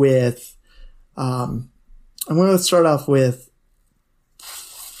with,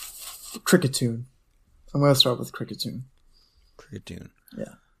 Kricketune. I'm going to start with Kricketune.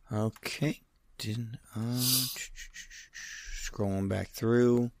 Yeah. Okay. Scrolling back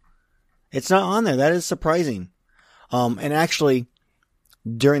through. It's not on there. That is surprising. And actually,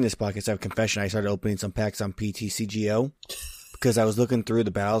 during this podcast, I have a confession. I started opening some packs on PTCGO because I was looking through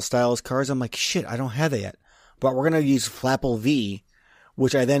the Battle Styles cards. I'm like, shit, I don't have that yet. But we're going to use Flapple V,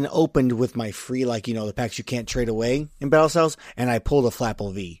 which I then opened with my free, the packs you can't trade away in Battle Styles, and I pulled a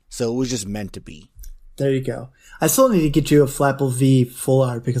Flapple V. So it was just meant to be. There you go. I still need to get you a Flapple V full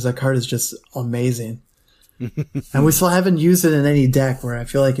art because that card is just amazing. And we still haven't used it in any deck where I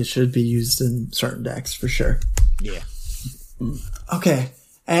feel like it should be used in certain decks for sure. Yeah. Okay.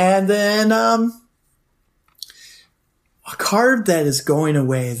 And then a card that is going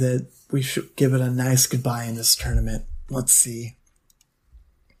away that we should give it a nice goodbye in this tournament. Let's see.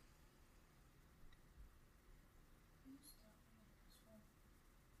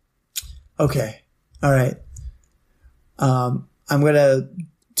 Okay. All right. I'm going to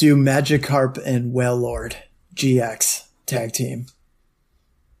do Magikarp and Wailord GX tag team.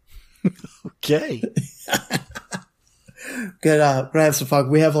 Okay. Good. We're gonna have some fun.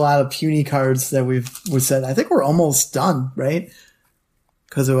 We have a lot of puny cards that we said. I think we're almost done, right?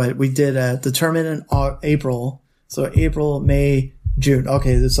 Because we did the tournament in April. So April, May, June.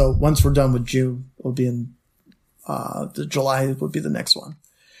 Okay, so once we're done with June, we'll be in the July would be the next one.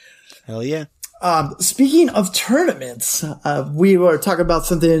 Hell yeah. Speaking of tournaments, we were talking about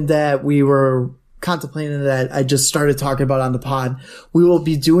something that we were contemplating that I just started talking about on the pod. We will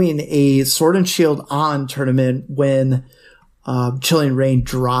be doing a Sword and Shield On tournament when Chilling Reign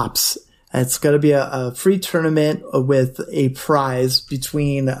drops. It's going to be a free tournament with a prize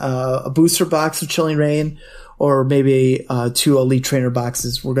between a booster box of Chilling Reign or maybe 2 Elite Trainer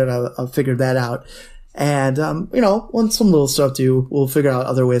boxes. We're going to figure that out. And, once some little stuff do, we'll figure out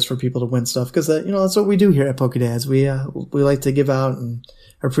other ways for people to win stuff because, that's what we do here at PokeDads. We like to give out and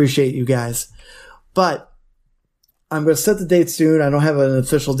appreciate you guys. But I'm going to set the date soon. I don't have an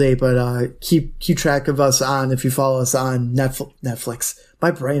official date, but keep track of us if you follow us on Netflix.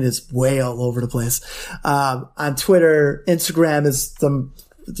 My brain is way all over the place. On Twitter, Instagram is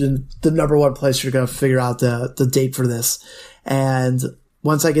the number one place you're going to figure out the date for this. And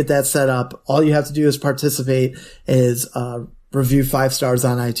once I get that set up, all you have to do is participate is review 5 stars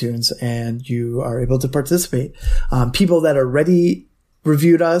on iTunes, and you are able to participate. People that already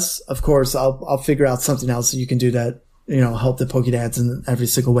reviewed us, of course, I'll figure out something else that you can do that, help the PokeDads in every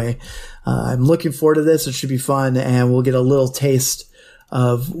single way. I'm looking forward to this. It should be fun, and we'll get a little taste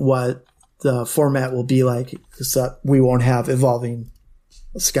of what the format will be like, because we won't have Evolving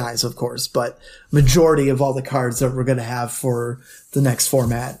Skies, of course, but majority of all the cards that we're going to have for the next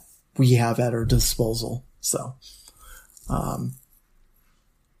format we have at our disposal. So,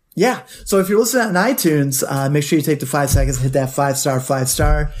 yeah. So if you're listening on iTunes, make sure you take the 5 seconds, hit that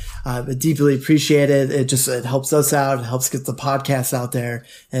 5-star. I deeply appreciate it. It helps us out. It helps get the podcast out there.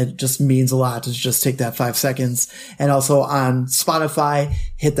 It just means a lot to just take that 5 seconds. And also on Spotify,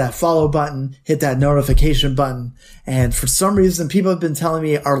 hit that follow button, hit that notification button. And for some reason, people have been telling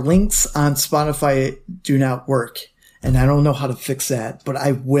me our links on Spotify do not work. And I don't know how to fix that, but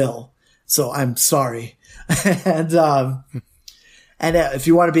I will. So I'm sorry. And if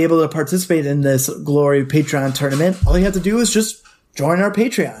you want to be able to participate in this Glory Patreon tournament, all you have to do is just join our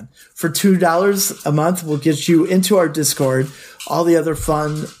Patreon. For $2 a month, we'll get you into our Discord, all the other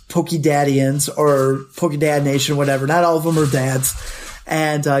fun PokeDaddians or PokeDad Nation, whatever. Not all of them are dads.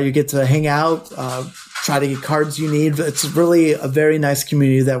 And you get to hang out, try to get cards you need. It's really a very nice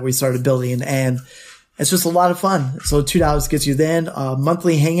community that we started building, and it's just a lot of fun. So $2 gets you then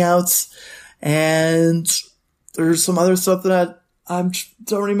monthly hangouts, and there's some other stuff that I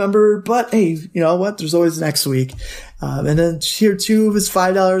don't remember, but hey, you know what? There's always next week. And then tier 2 is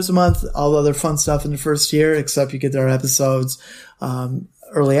 $5 a month. All the other fun stuff in the first year, except you get our episodes,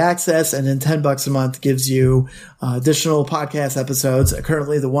 early access, and then $10 a month gives you additional podcast episodes.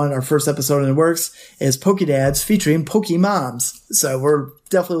 Currently, our first episode in the works is PokeDads featuring Pokemoms. So we're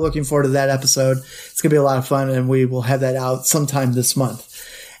definitely looking forward to that episode. It's gonna be a lot of fun, and we will have that out sometime this month.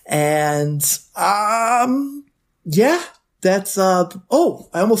 And yeah. That's, I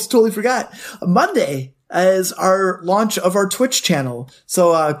almost totally forgot. Monday is our launch of our Twitch channel.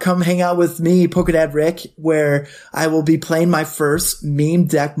 So, come hang out with me, PokeDad Rick, where I will be playing my first meme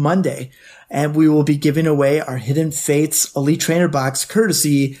deck Monday. And we will be giving away our Hidden Fates Elite Trainer box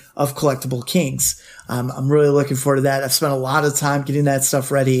courtesy of Collectible Kings. I'm really looking forward to that. I've spent a lot of time getting that stuff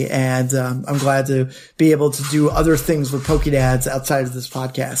ready, and, I'm glad to be able to do other things with PokeDads outside of this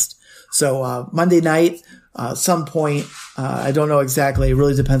podcast. So, Monday night, some point, I don't know exactly. It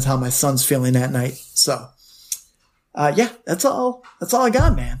really depends how my son's feeling that night. So, yeah, that's all I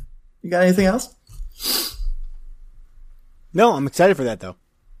got, man. You got anything else? No, I'm excited for that though.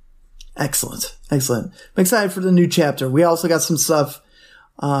 Excellent. I'm excited for the new chapter. We also got some stuff,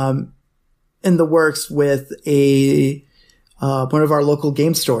 in the works with one of our local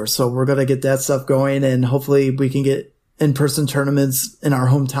game stores. So we're going to get that stuff going, and hopefully we can get in-person tournaments in our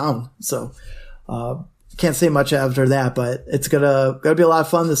hometown. So, can't say much after that, but it's gonna be a lot of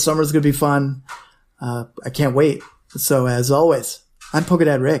fun. This summer's gonna be fun. I can't wait. So as always, I'm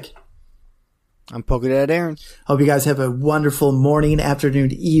PokeDad Rick. I'm PokeDad Aaron. Hope you guys have a wonderful morning,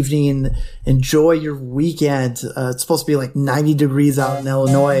 afternoon, evening. Enjoy your weekend. It's supposed to be like 90 degrees out in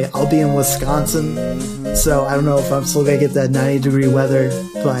Illinois. I'll be in Wisconsin, so I don't know if I'm still gonna get that 90-degree weather,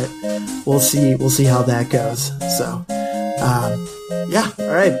 but we'll see. We'll see how that goes. So, yeah. All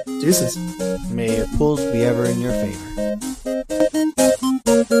right. Deuces. May your pulls be ever in your favor.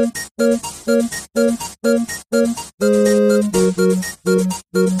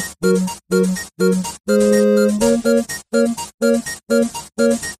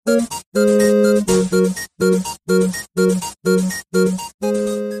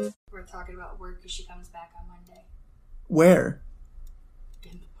 We're talking about work because she comes back on Monday. Where?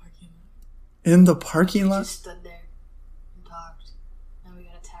 In the parking lot. In the parking We lot? just stood there and talked. And we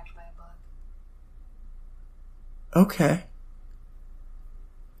got attacked by a bug. Okay.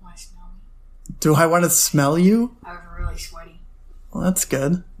 Want to smell me? Do I want to smell you? I was really sweaty. Well, that's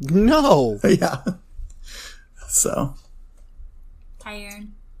good. No. Yeah. So. Hi,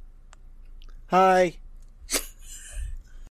 Aaron. Hi.